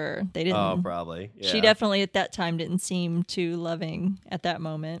for sure. They didn't. Oh, probably. Yeah. She definitely at that time didn't seem too loving at that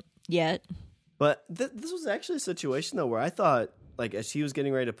moment yet. But this was actually a situation though where I thought, like, as she was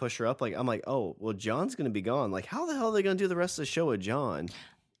getting ready to push her up, like, I'm like, oh, well, John's going to be gone. Like, how the hell are they going to do the rest of the show with John?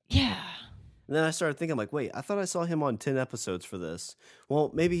 Yeah. And then I started thinking, I'm like, wait, I thought I saw him on 10 episodes for this.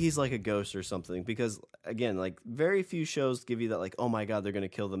 Well, maybe he's like a ghost or something, because, again, like, very few shows give you that, like, oh my God, they're going to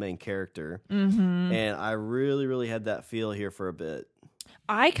kill the main character. Mm-hmm. And I really, really had that feel here for a bit.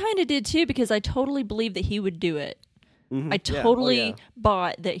 I kind of did too, because I totally believed that he would do it. Mm-hmm. I totally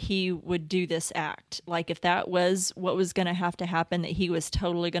bought that he would do this act. Like, if that was what was going to have to happen, that he was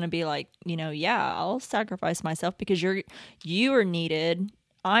totally going to be like, I'll sacrifice myself because you are needed.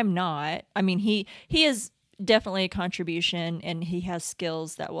 I'm not. I mean, he is definitely a contribution, and he has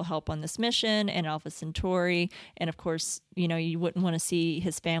skills that will help on this mission and Alpha Centauri. And of course, you wouldn't want to see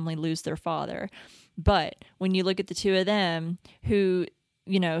his family lose their father. But when you look at the two of them, who's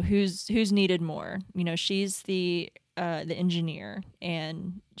needed more? She's the engineer,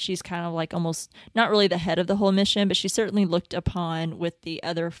 and she's kind of like almost not really the head of the whole mission, but she's certainly looked upon with the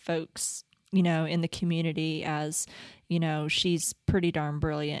other folks, in the community as, she's pretty darn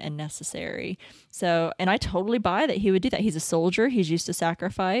brilliant and necessary. So, and I totally buy that he would do that. He's a soldier. He's used to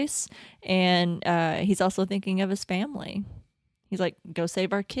sacrifice, and he's also thinking of his family. He's like, go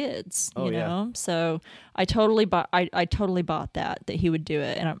save our kids, you know? Yeah. So I totally bought that he would do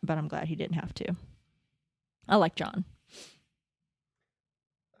it, but I'm glad he didn't have to. I like John.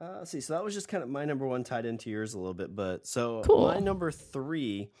 Let's see. So that was just kind of my number one, tied into yours a little bit. But so cool. My number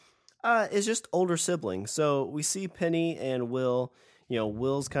three is just older siblings. So we see Penny and Will.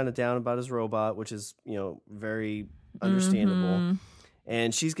 Will's kind of down about his robot, which is, very understandable. Mm-hmm.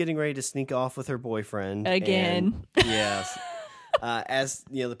 And she's getting ready to sneak off with her boyfriend. Again. Yes. As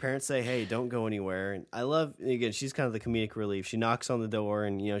the parents say, hey, don't go anywhere. And I love, again, she's kind of the comedic relief. She knocks on the door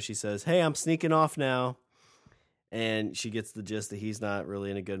and, she says, hey, I'm sneaking off now. And she gets the gist that he's not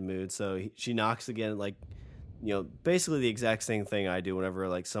really in a good mood. So she knocks again, like, basically the exact same thing I do whenever,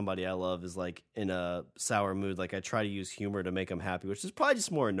 like, somebody I love is, like, in a sour mood. Like, I try to use humor to make them happy, which is probably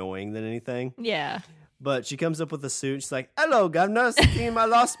just more annoying than anything. Yeah. But she comes up with a suit. She's like, hello, governor. Team, I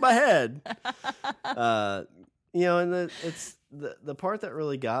lost my head. And it's the part that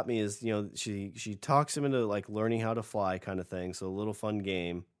really got me is, she talks him into, like, learning how to fly kind of thing. So a little fun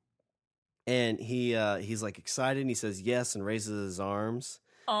game. And he's like excited, and he says yes and raises his arms.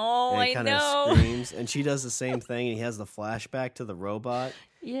 Oh, and I kind know. of screams, and she does the same thing, and he has the flashback to the robot.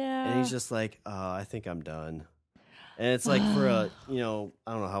 Yeah. And he's just like, oh, I think I'm done. And it's like for a, I don't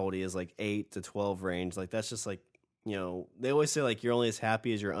know how old he is, like 8 to 12 range. Like, that's just like, they always say, like, you're only as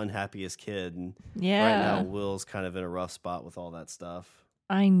happy as your unhappiest kid. And right now, Will's kind of in a rough spot with all that stuff.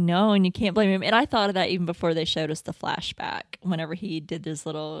 I know, and you can't blame him. And I thought of that even before they showed us the flashback. Whenever he did this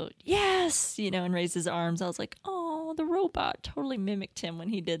little, yes, and raised his arms, I was like, oh, the robot totally mimicked him when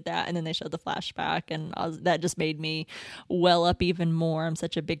he did that. And then they showed the flashback, and that just made me well up even more. I'm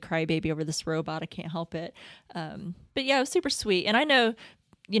such a big crybaby over this robot. I can't help it. But yeah, it was super sweet. And I know,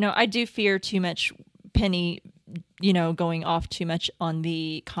 I do fear too much Penny going off too much on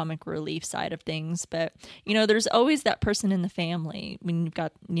the comic relief side of things. But, there's always that person in the family. When you've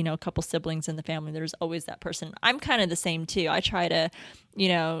got, a couple siblings in the family, there's always that person. I'm kind of the same too. I try to,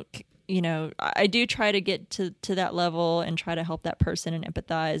 I do try to get to that level and try to help that person and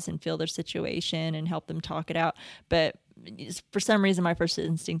empathize and feel their situation and help them talk it out. But for some reason, my first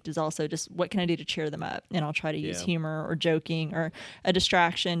instinct is also just, what can I do to cheer them up? And I'll try to use humor or joking or a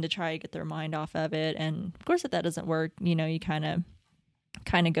distraction to try to get their mind off of it. And of course, if that doesn't work, you kind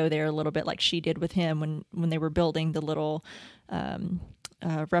of go there a little bit, like she did with him when they were building the little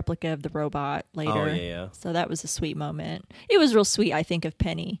replica of the robot later. Oh, yeah. So that was a sweet moment. It was real sweet, I think, of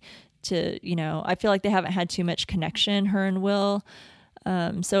Penny to, I feel like they haven't had too much connection, her and Will.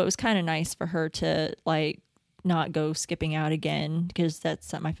 So it was kind of nice for her to not go skipping out again, because that's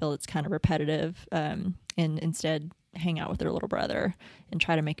something I feel it's kind of repetitive, and instead hang out with her little brother and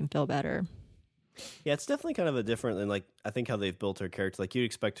try to make him feel better. Yeah, it's definitely kind of a different than I think how they've built her character. You'd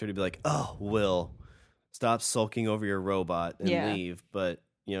expect her to be like, oh, Will, stop sulking over your robot and leave. But,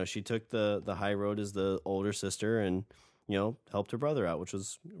 she took the high road as the older sister and, helped her brother out, which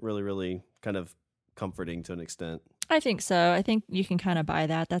was really, really kind of comforting to an extent. I think so. I think you can kind of buy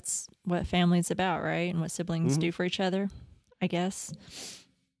that. That's what family's about, right? And what siblings do for each other, I guess.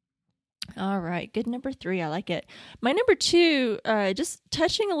 All right. Good number 3. I like it. My number 2, just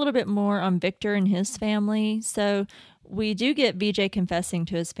touching a little bit more on Victor and his family. So we do get VJ confessing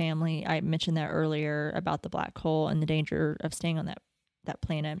to his family. I mentioned that earlier about the black hole and the danger of staying on that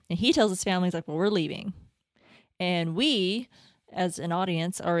planet. And he tells his family, he's like, well, we're leaving. And we, as an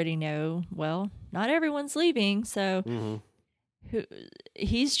audience, already know, well, not everyone's leaving. So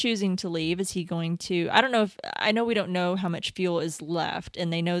he's choosing to leave. Is he going to, I know we don't know how much fuel is left,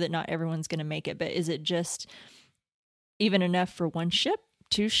 and they know that not everyone's going to make it, but is it just even enough for one ship,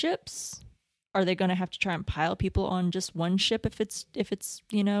 2 ships? Are they going to have to try and pile people on just one ship if it's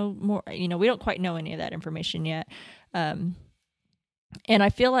more, we don't quite know any of that information yet. And I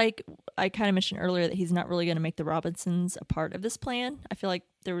feel like I kind of mentioned earlier that he's not really going to make the Robinsons a part of this plan. I feel like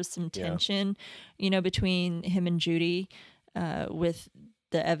there was some tension, between him and Judy, with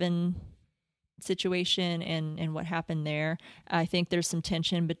the Evan situation and what happened there. I think there's some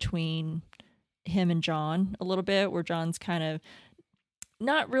tension between him and John a little bit, where John's kind of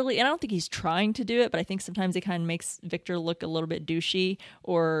not really, and I don't think he's trying to do it, but I think sometimes it kind of makes Victor look a little bit douchey,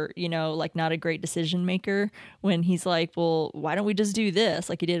 or, not a great decision maker, when he's like, well, why don't we just do this?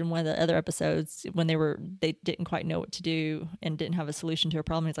 Like he did in one of the other episodes when they didn't quite know what to do and didn't have a solution to a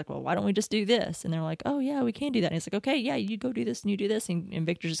problem. He's like, well, why don't we just do this? And they're like, oh yeah, we can do that. And he's like, okay, yeah, you go do this and you do this. And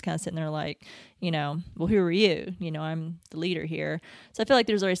Victor's just kind of sitting there like, well, who are you? I'm the leader here. So I feel like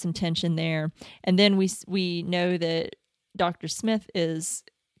there's always some tension there. And then we know that Dr. Smith is,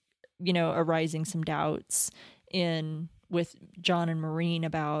 arising some doubts with John and Maureen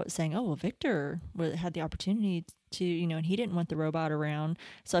about saying, oh, well, Victor had the opportunity to, and he didn't want the robot around.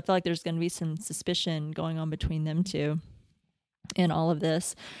 So I feel like there's going to be some suspicion going on between them two in all of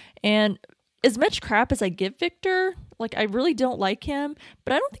this. And as much crap as I give Victor, I really don't like him,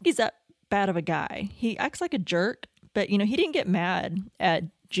 but I don't think he's that bad of a guy. He acts like a jerk, but, he didn't get mad at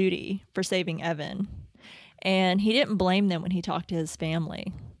Judy for saving Evan. And he didn't blame them when he talked to his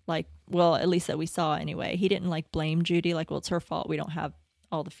family. At least that we saw anyway. He didn't blame Judy, well, it's her fault we don't have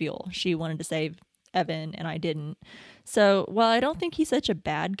all the fuel. She wanted to save Evan and I didn't. So while I don't think he's such a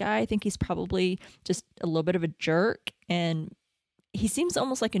bad guy, I think he's probably just a little bit of a jerk. And he seems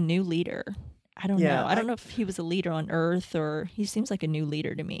almost like a new leader. I don't know. I don't know if he was a leader on Earth, or he seems like a new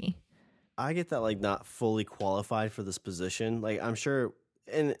leader to me. I get that not fully qualified for this position. I'm sure.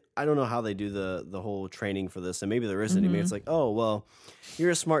 And I don't know how they do the whole training for this, and maybe there isn't. Maybe it's oh, well,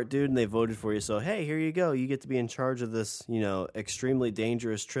 you're a smart dude and they voted for you, so hey, here you go. You get to be in charge of this, extremely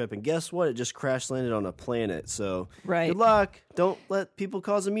dangerous trip. And guess what? It just crash landed on a planet. So good luck. Don't let people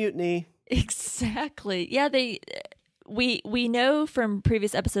cause a mutiny. Exactly. Yeah, we know from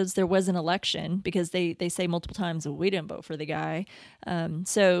previous episodes there was an election, because they say multiple times, we didn't vote for the guy.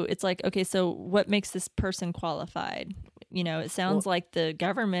 So it's okay, so what makes this person qualified? It sounds like the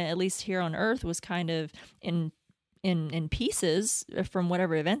government, at least here on Earth, was kind of in pieces from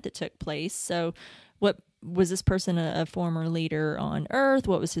whatever event that took place. So what was this person a former leader on Earth?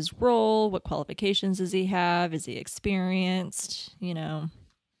 What was his role? What qualifications does he have? Is he experienced? Well,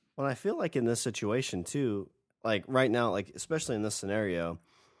 I feel like in this situation too, right now, especially in this scenario,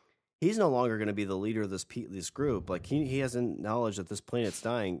 he's no longer going to be the leader of this group. He has knowledge that this planet's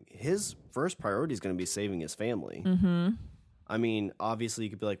dying. His first priority is going to be saving his family. Mm-hmm. I mean, obviously you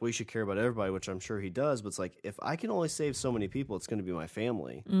could be like, well, you should care about everybody, which I'm sure he does. But it's like, if I can only save so many people, it's going to be my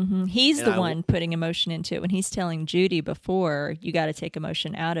family. He's And the one putting emotion into it. When he's telling Judy before, you got to take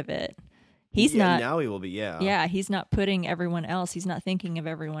emotion out of it. He's not. Now he will be, Yeah, he's not putting everyone else. He's not thinking of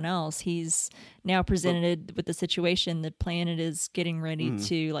everyone else. He's now presented with the situation. The planet is getting ready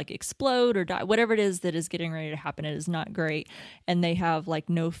to like explode or die. Whatever it is that is getting ready to happen, it is not great. And they have like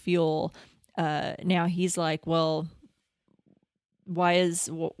no fuel. Now he's like, well,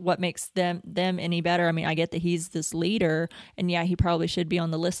 what makes them any better? I mean, I get that he's this leader, and yeah, he probably should be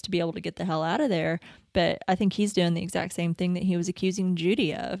on the list to be able to get the hell out of there. But I think he's doing the exact same thing that he was accusing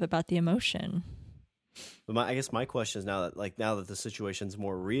Judy of about the emotion. But I guess my question is now that the situation's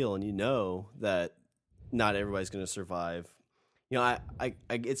more real, and you know that not everybody's going to survive. You know, I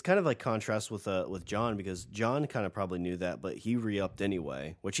it's kind of like contrast with John, because John kind of probably knew that, but he re-upped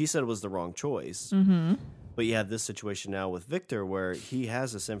anyway, which he said was the wrong choice. But you have this situation now with Victor where he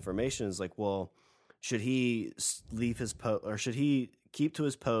has this information. It's like, well, should he leave his post, or should he keep to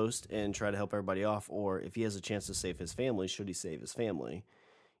his post and try to help everybody off? Or if he has a chance to save his family, should he save his family?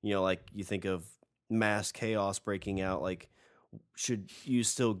 You know, like you think of mass chaos breaking out, like, should you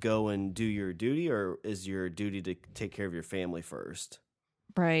still go and do your duty, or is your duty to take care of your family first?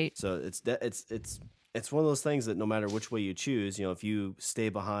 Right. So it's one of those things that no matter which way you choose, you know, if you stay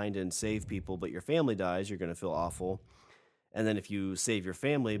behind and save people, but your family dies, you're going to feel awful. And then if you save your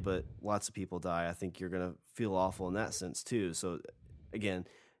family, but lots of people die, I think you're going to feel awful in that sense too. So again,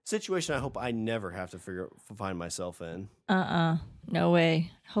 situation I hope I never have to find myself in. No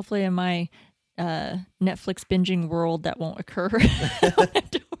way. Hopefully in my Netflix binging world that won't occur. I don't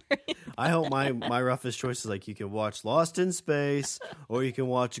have to worry. I hope my roughest choice is like, you can watch Lost in Space or you can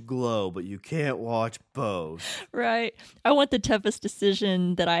watch Glow, but you can't watch both. Right. I want the toughest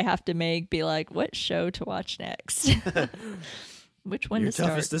decision that I have to make be like, what show to watch next? Which one to start?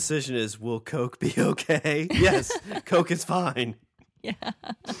 Your toughest decision is, will Coke be okay? Yes, Coke is fine. Yeah.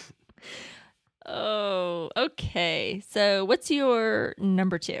 Oh, okay. So what's your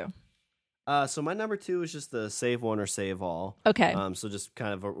number 2? So my number 2 is just the save one or save all. Okay. So just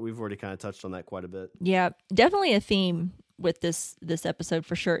kind of, we've already kind of touched on that quite a bit. Yeah, definitely a theme with this episode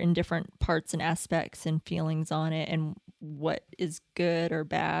for sure, in different parts and aspects and feelings on it, and what is good or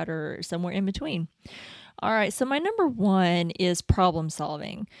bad or somewhere in between. All right, so my number 1 is problem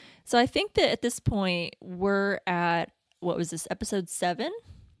solving. So I think that at this point we're at, what was this, episode 7?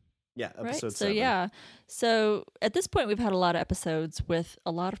 Yeah, episode right? 7. So yeah. So at this point we've had a lot of episodes with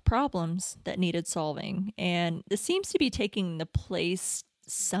a lot of problems that needed solving. And this seems to be taking the place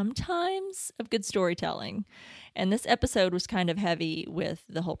sometimes of good storytelling. And this episode was kind of heavy with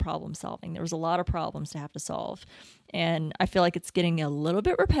the whole problem solving. There was a lot of problems to have to solve. And I feel like it's getting a little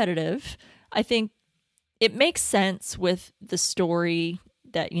bit repetitive. I think it makes sense with the story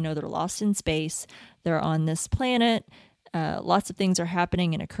that, you know, they're lost in space. They're on this planet. Lots of things are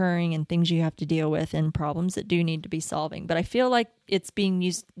happening and occurring, and things you have to deal with, and problems that do need to be solving. But I feel like it's being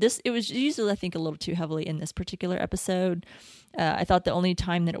used. It was used, I think, a little too heavily in this particular episode. I thought the only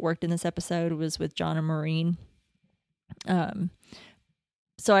time that it worked in this episode was with John and Maureen.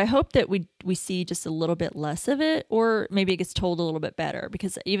 So I hope that we see just a little bit less of it, or maybe it gets told a little bit better.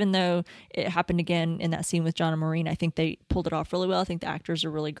 Because even though it happened again in that scene with John and Maureen, I think they pulled it off really well. I think the actors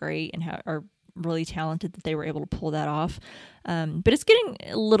are really great and are really talented that they were able to pull that off. But it's getting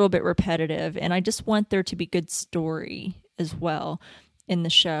a little bit repetitive, and I just want there to be good story as well in the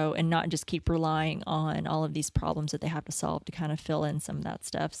show, and not just keep relying on all of these problems that they have to solve to kind of fill in some of that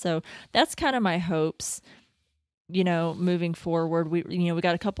stuff. So that's kind of my hopes, you know, moving forward. We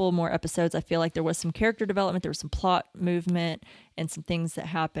got a couple more episodes. I feel like there was some character development, there was some plot movement, and some things that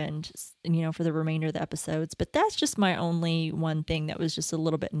happened, you know, for the remainder of the episodes. But that's just my only one thing that was just a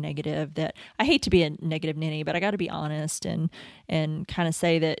little bit negative. That I hate to be a negative ninny, but I got to be honest and kind of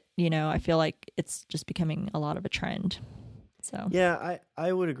say that, you know, I feel like it's just becoming a lot of a trend. So yeah,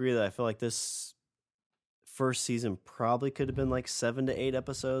 I would agree that I feel like this first season probably could have been like 7 to 8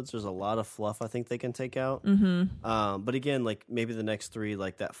 episodes. There's a lot of fluff I think they can take out. But again, like maybe the next 3,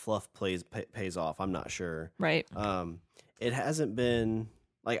 like that fluff pays off. I'm not sure. Right. It hasn't been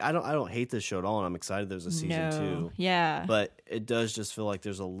like, I don't hate this show at all, and I'm excited there's a season 2. Yeah. But it does just feel like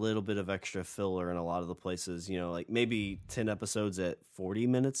there's a little bit of extra filler in a lot of the places. You know, like maybe 10 episodes at 40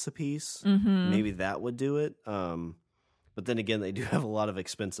 minutes apiece. Maybe that would do it. But then again, they do have a lot of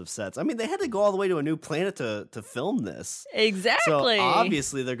expensive sets. I mean, they had to go all the way to a new planet to film this. Exactly. So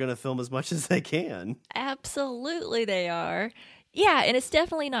obviously they're going to film as much as they can. Absolutely they are. Yeah, and it's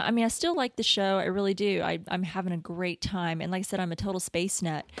definitely not. I mean, I still like the show. I really do. I'm having a great time. And like I said, I'm a total space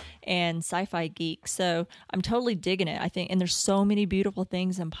nut and sci-fi geek. So I'm totally digging it, I think. And there's so many beautiful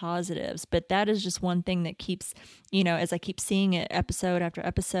things and positives. But that is just one thing that keeps, as I keep seeing it episode after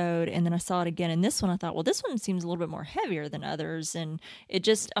episode. And then I saw it again in this one. I thought, well, this one seems a little bit more heavier than others. And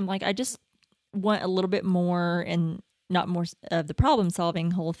I'm like, I just want a little bit more, and not more of the problem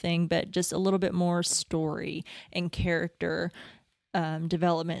solving whole thing, but just a little bit more story and character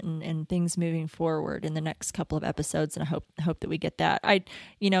development and things moving forward in the next couple of episodes, and I hope that we get that.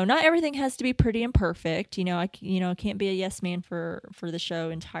 Not everything has to be pretty and perfect. I can't be a yes man for the show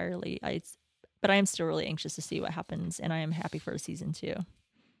entirely. But I am still really anxious to see what happens, and I am happy for a season 2.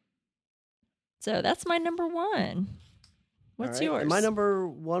 So that's my number 1. What's yours? And my number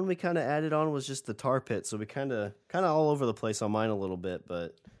 1 we kind of added on was just the tar pit, so we kind of all over the place on mine a little bit,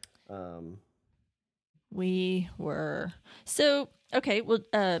 but we were. So, okay, well,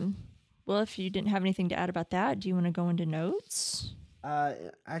 if you didn't have anything to add about that, do you want to go into notes?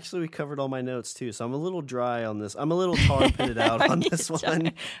 Actually, we covered all my notes too, so I'm a little dry on this. I'm a little tar pitted out on this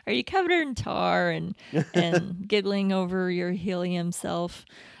one. Are you covered in tar and giggling over your helium self?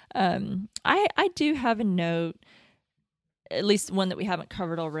 I do have a note, at least one that we haven't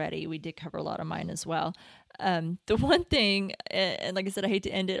covered already. We did cover a lot of mine as well. The one thing, and like I said, I hate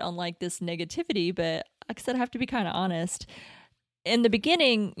to end it on like this negativity, but like I said, I have to be kind of honest. In the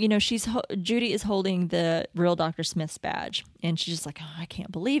beginning, Judy is holding the real Dr. Smith's badge, and she's just like, oh, I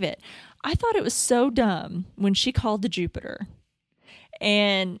can't believe it. I thought it was so dumb when she called the Jupiter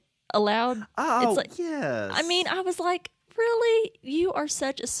and allowed. Oh, it's like, yes. I mean, I was like, really? You are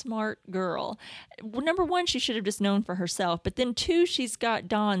such a smart girl. Well, number 1, she should have just known for herself. But then 2, she's got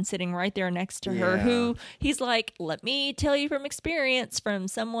Don sitting right there next to her, who he's like, let me tell you from experience, from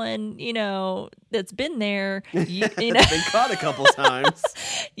someone, that's been there. Been caught a couple times.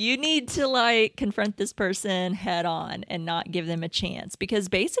 You need to like confront this person head on and not give them a chance. Because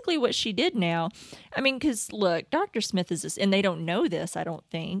basically what she did now, I mean, because look, Dr. Smith is this, and they don't know this, I don't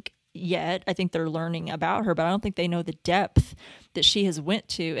think, yet. I think they're learning about her, but I don't think they know the depth that she has went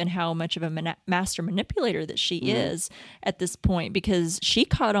to and how much of a master manipulator that she is at this point, because she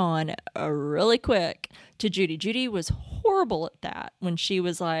caught on really quick to Judy. Judy was horrible at that when she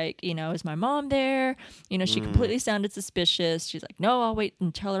was like, is my mom there? She completely sounded suspicious. She's like, no, I'll wait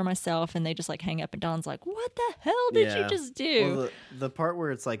and tell her myself. And they just like hang up, and Dawn's like, what the hell did you just do? Well, the part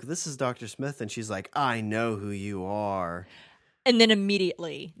where it's like, this is Dr. Smith, and she's like, I know who you are. And then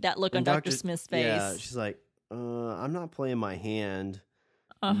immediately, that look on Dr. Smith's face. Yeah, she's like, I'm not playing my hand.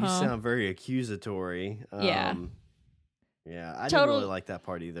 You sound very accusatory. Yeah, I didn't really like that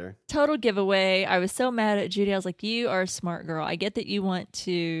part either. Total giveaway. I was so mad at Judy. I was like, you are a smart girl. I get that you want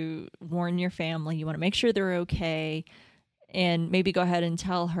to warn your family. You want to make sure they're okay. And maybe go ahead and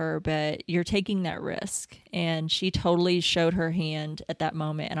tell her, but you're taking that risk. And she totally showed her hand at that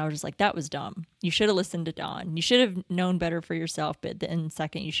moment. And I was just like, that was dumb. You should have listened to Don. You should have known better for yourself. But then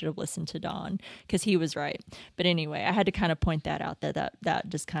second, you should have listened to Don, because he was right. But anyway, I had to kind of point that out, that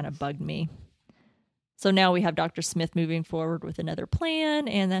just kind of bugged me. So now we have Dr. Smith moving forward with another plan,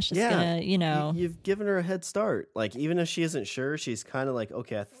 and that's just gonna, You've given her a head start. Like, even if she isn't sure, she's kind of like,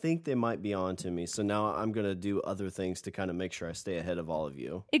 okay, I think they might be on to me. So now I'm going to do other things to kind of make sure I stay ahead of all of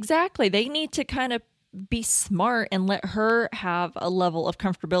you. Exactly. They need to kind of be smart and let her have a level of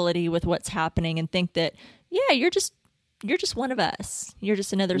comfortability with what's happening, and think that, you're just one of us. You're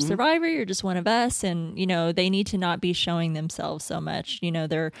just another survivor. You're just one of us. And, they need to not be showing themselves so much.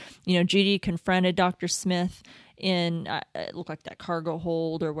 Judy confronted Dr. Smith in, it looked like that cargo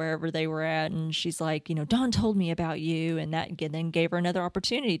hold or wherever they were at. And she's like, Don told me about you. And that then gave her another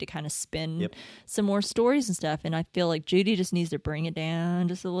opportunity to kind of spin some more stories and stuff. And I feel like Judy just needs to bring it down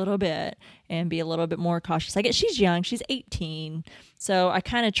just a little bit and be a little bit more cautious. I guess she's young. She's 18. So I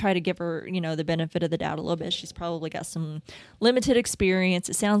kind of try to give her, the benefit of the doubt a little bit. She's probably got some limited experience.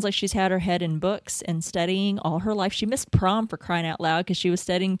 It sounds like she's had her head in books and studying all her life. She missed prom, for crying out loud, because she was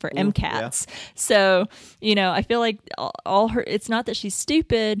studying for MCATs. Yeah. So, I feel like all her, it's not that she's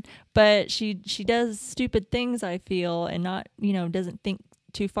stupid, but she does stupid things, I feel, and not, doesn't think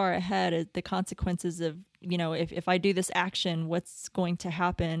too far ahead of the consequences of, if I do this action, what's going to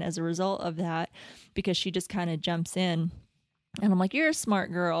happen as a result of that, because she just kind of jumps in. And I'm like, you're a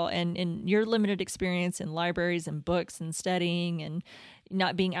smart girl, and your limited experience in libraries and books and studying and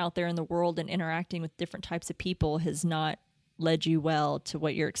not being out there in the world and interacting with different types of people has not led you well to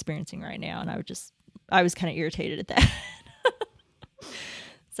what you're experiencing right now. And I was kind of irritated at that.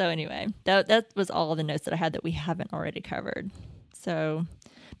 So anyway, that was all the notes that I had that we haven't already covered. So,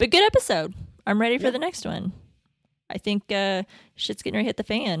 but good episode. I'm ready for the next one. I think shit's getting ready to hit the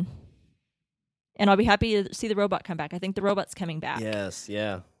fan. And I'll be happy to see the robot come back. I think the robot's coming back. Yes,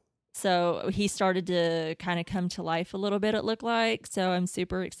 yeah. So he started to kind of come to life a little bit, it looked like. So I'm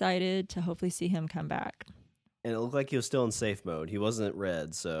super excited to hopefully see him come back. And it looked like he was still in safe mode. He wasn't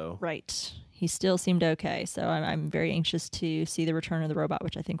red, so. Right. He still seemed okay. So I'm very anxious to see the return of the robot,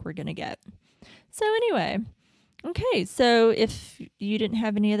 which I think we're going to get. So anyway, okay. So if you didn't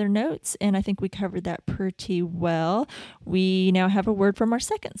have any other notes, and I think we covered that pretty well, we now have a word from our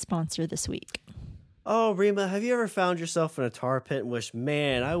second sponsor this week. Oh, Rima, have you ever found yourself in a tar pit and wished,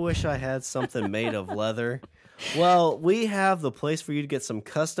 man, I wish I had something made of leather? Well, we have the place for you to get some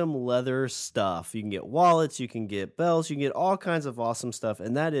custom leather stuff. You can get wallets, you can get belts, you can get all kinds of awesome stuff,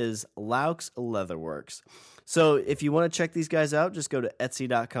 and that is Laux Leatherworks. So if you want to check these guys out, just go to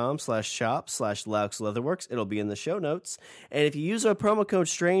etsy.com/shop/Laux Leatherworks. It'll be in the show notes. And if you use our promo code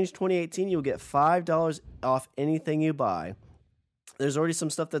STRANGE2018, you'll get $5 off anything you buy. There's already some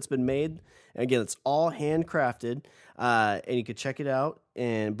stuff that's been made. Again, it's all handcrafted, and you can check it out.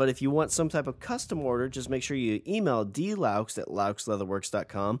 But if you want some type of custom order, just make sure you email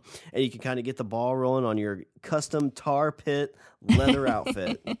dlaux@lauxleatherworks.com, and you can kind of get the ball rolling on your custom tar pit leather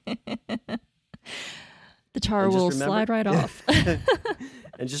outfit. The tar will slide right off.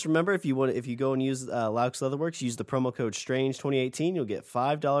 And just remember, if you go and use Laux Leatherworks, use the promo code STRANGE2018. You'll get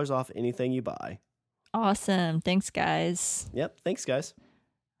 $5 off anything you buy. Awesome. Thanks, guys. Yep. Thanks, guys.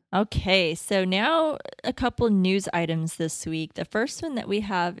 Okay, so now a couple news items this week. The first one that we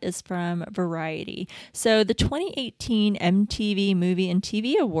have is from Variety. So the 2018 MTV Movie and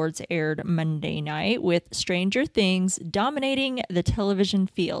TV Awards aired Monday night with Stranger Things dominating the television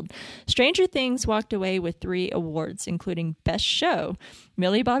field. Stranger Things walked away with 3 awards, including Best Show.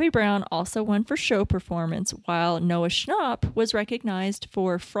 Millie Bobby Brown also won for show performance, while Noah Schnapp was recognized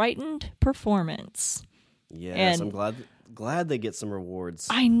for frightened performance. Yes, I'm glad they get some rewards.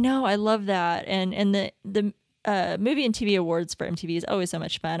 I know, I love that. And the movie and TV awards for MTV is always so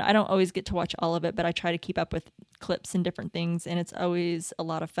much fun. I don't always get to watch all of it, but I try to keep up with clips and different things, and it's always a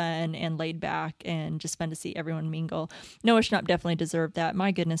lot of fun and laid back and just fun to see everyone mingle. Noah Schnapp definitely deserved that.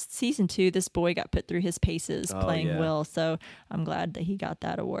 My goodness, season 2, this boy got put through his paces playing Will, so I'm glad that he got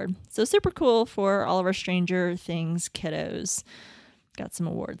that award. So super cool for all of our Stranger Things kiddos. Got some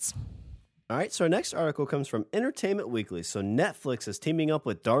awards. All right, so our next article comes from Entertainment Weekly. So Netflix is teaming up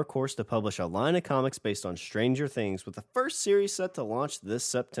with Dark Horse to publish a line of comics based on Stranger Things, with the first series set to launch this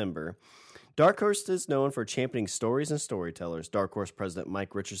September. Dark Horse is known for championing stories and storytellers. Dark Horse President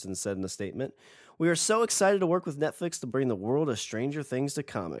Mike Richardson said in a statement, "We are so excited to work with Netflix to bring the world of Stranger Things to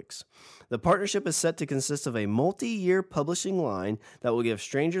comics. The partnership is set to consist of a multi-year publishing line that will give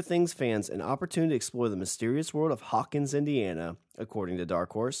Stranger Things fans an opportunity to explore the mysterious world of Hawkins, Indiana," according to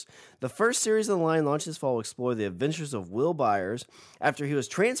Dark Horse. The first series of the line launched this fall will explore the adventures of Will Byers after he was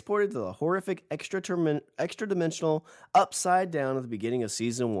transported to the horrific extra-dimensional Upside Down at the beginning of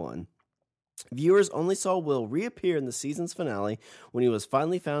Season 1. Viewers only saw Will reappear in the season's finale when he was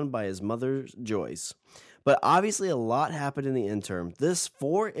finally found by his mother, Joyce. But obviously a lot happened in the interim. This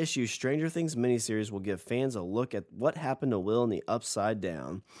 4-issue Stranger Things miniseries will give fans a look at what happened to Will in the Upside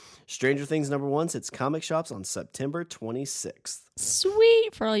Down. Stranger Things #1 hits comic shops on September 26th.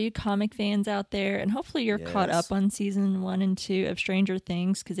 Sweet for all you comic fans out there. And hopefully you're caught up on season 1 and 2 of Stranger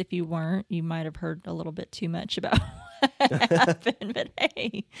Things, because if you weren't, you might have heard a little bit too much about what happened. But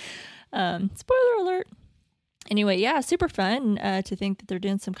hey, spoiler alert. Anyway, yeah, super fun to think that they're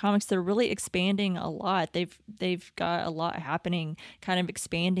doing some comics. They're really expanding a lot. They've got a lot happening, kind of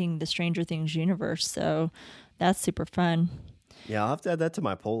expanding the Stranger Things universe. So that's super fun. Yeah, I'll have to add that to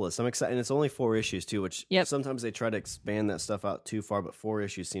my poll list. I'm excited. And it's only 4 issues, too, which sometimes they try to expand that stuff out too far, but 4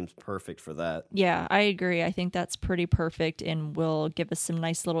 issues seems perfect for that. Yeah, I agree. I think that's pretty perfect and will give us some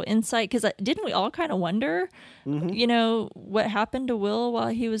nice little insight. Because didn't we all kind of wonder, what happened to Will while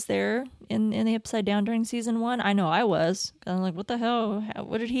he was there in the Upside Down during season 1? I know I was. I'm like, what the hell?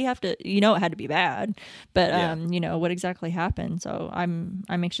 What did he have to... it had to be bad. But, what exactly happened? So I'm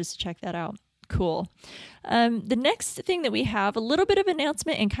anxious to check that out. Cool. The next thing that we have, a little bit of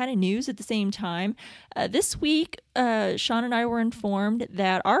announcement and kind of news at the same time. This week, Sean and I were informed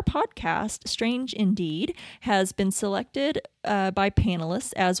that our podcast, Strange Indeed, has been selected by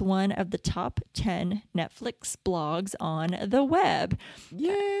panelists as one of the top 10 Netflix blogs on the web.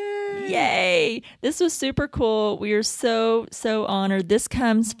 Yay! Yay! This was super cool. We are so, so honored. This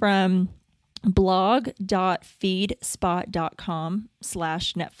comes from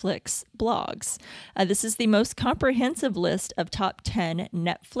blog.feedspot.com/Netflix blogs. This is the most comprehensive list of top 10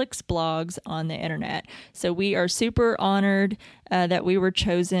 Netflix blogs on the internet. So we are super honored that we were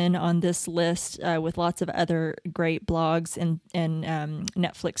chosen on this list with lots of other great blogs and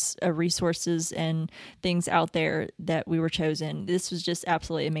Netflix resources and things out there that we were chosen. This was just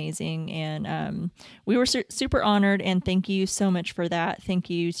absolutely amazing. And we were super honored, and thank you so much for that. Thank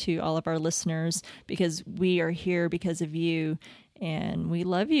you to all of our listeners, because we are here because of you, and we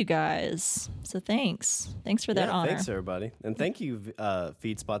love you guys. So thanks for that honor. Thanks everybody, and thank you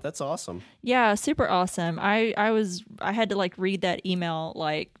FeedSpot. That's awesome. Yeah, super awesome. I had to like read that email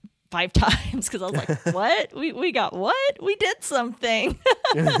like 5 times because I was like, what? we got what? We did something.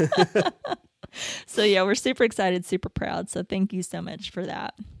 So yeah, we're super excited, super proud. So thank you so much for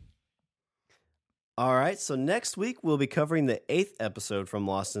that. All right, so next week we'll be covering the 8th episode from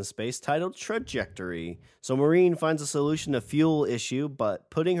Lost in Space titled Trajectory. So Maureen finds a solution to fuel issue, but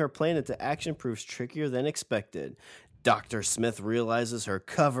putting her plan into action proves trickier than expected. Dr. Smith realizes her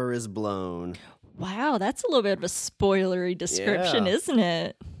cover is blown. Wow, that's a little bit of a spoilery description, isn't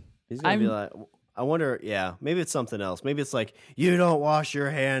it? He's going to be like, I wonder, maybe it's something else. Maybe it's like, you don't wash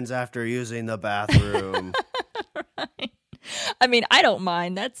your hands after using the bathroom. Right. I mean, I don't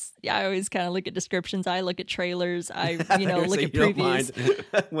mind. I always kind of look at descriptions. I look at trailers. I look at previews. Don't mind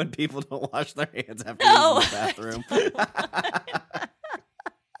when people don't wash their hands after using the bathroom.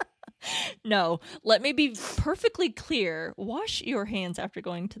 No, let me be perfectly clear. Wash your hands after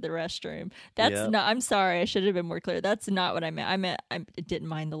going to the restroom. That's not, I'm sorry, I should have been more clear. That's not what I meant. I didn't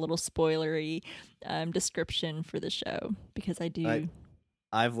mind the little spoilery description for the show, because I do.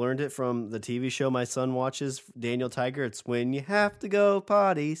 I've learned it from the TV show my son watches, Daniel Tiger. It's when you have to go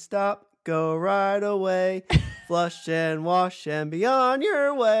potty, stop, go right away, flush and wash and be on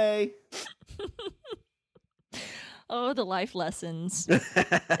your way. Oh, the life lessons.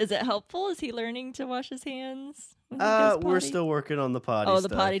 Is it helpful? Is he learning to wash his hands when he goes potty? We're still working on the potty stuff.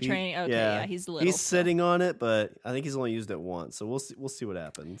 the potty training. Okay, yeah, he's little. He's sitting on it, but I think he's only used it once. So we'll see what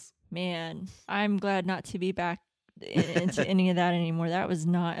happens. Man, I'm glad not to be back into any of that anymore. That was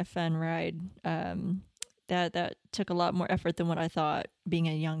not a fun ride. That took a lot more effort than what I thought, being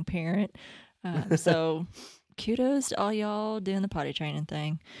a young parent. So kudos to all y'all doing the potty training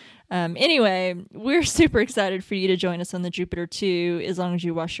thing. Anyway, we're super excited for you to join us on the Jupiter 2, as long as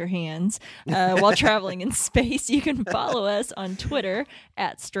you wash your hands while traveling in space. You can follow us on Twitter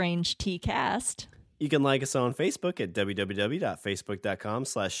at StrangeTcast. You can like us on Facebook at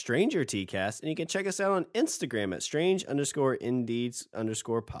www.facebook.com/StrangerTcast, and you can check us out on Instagram at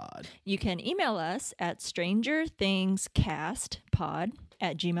strange_indeeds_pod. You can email us at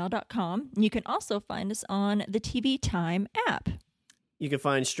strangerthingscastpod@gmail.com. You can also find us on the TV Time app. You can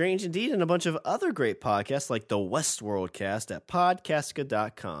find Strange Indeed and a bunch of other great podcasts like the Westworld Cast at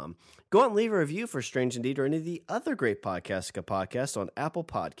podcastica.com. Go out and leave a review for Strange Indeed or any of the other great Podcastica podcasts on Apple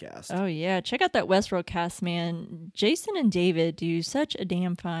Podcasts. Oh, yeah. Check out that Westworld Cast, man. Jason and David do such a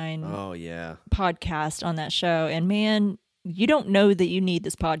damn fine podcast on that show. And, man, you don't know that you need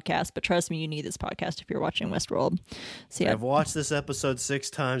this podcast, but trust me, you need this podcast if you're watching Westworld. So, yeah. I've watched this episode 6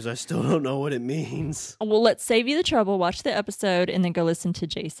 times. I still don't know what it means. Well, let's save you the trouble. Watch the episode and then go listen to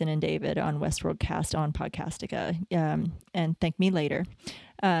Jason and David on Westworld Cast on Podcastica, and thank me later.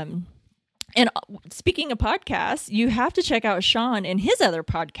 And speaking of podcasts, you have to check out Sean and his other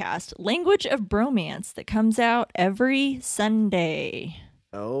podcast, Language of Bromance, that comes out every Sunday.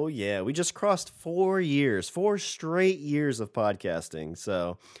 Oh, yeah. We just crossed 4 straight years of podcasting.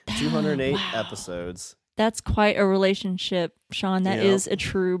 So 208 episodes. That's quite a relationship, Sean. That is a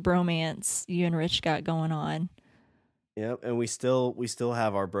true bromance you and Rich got going on. Yep. And we still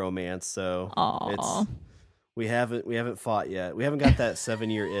have our bromance. So we haven't fought yet. We haven't got that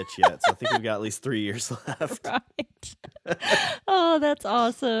 7-year itch yet. So I think we've got at least 3 years left. Right. Oh, that's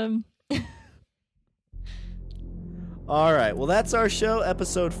awesome. All right. Well, that's our show,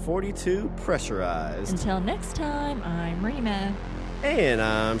 episode 42, Pressurized. Until next time, I'm Rima. And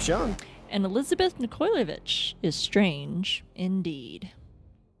I'm Sean. And Elizabeth Nikolovich is strange indeed.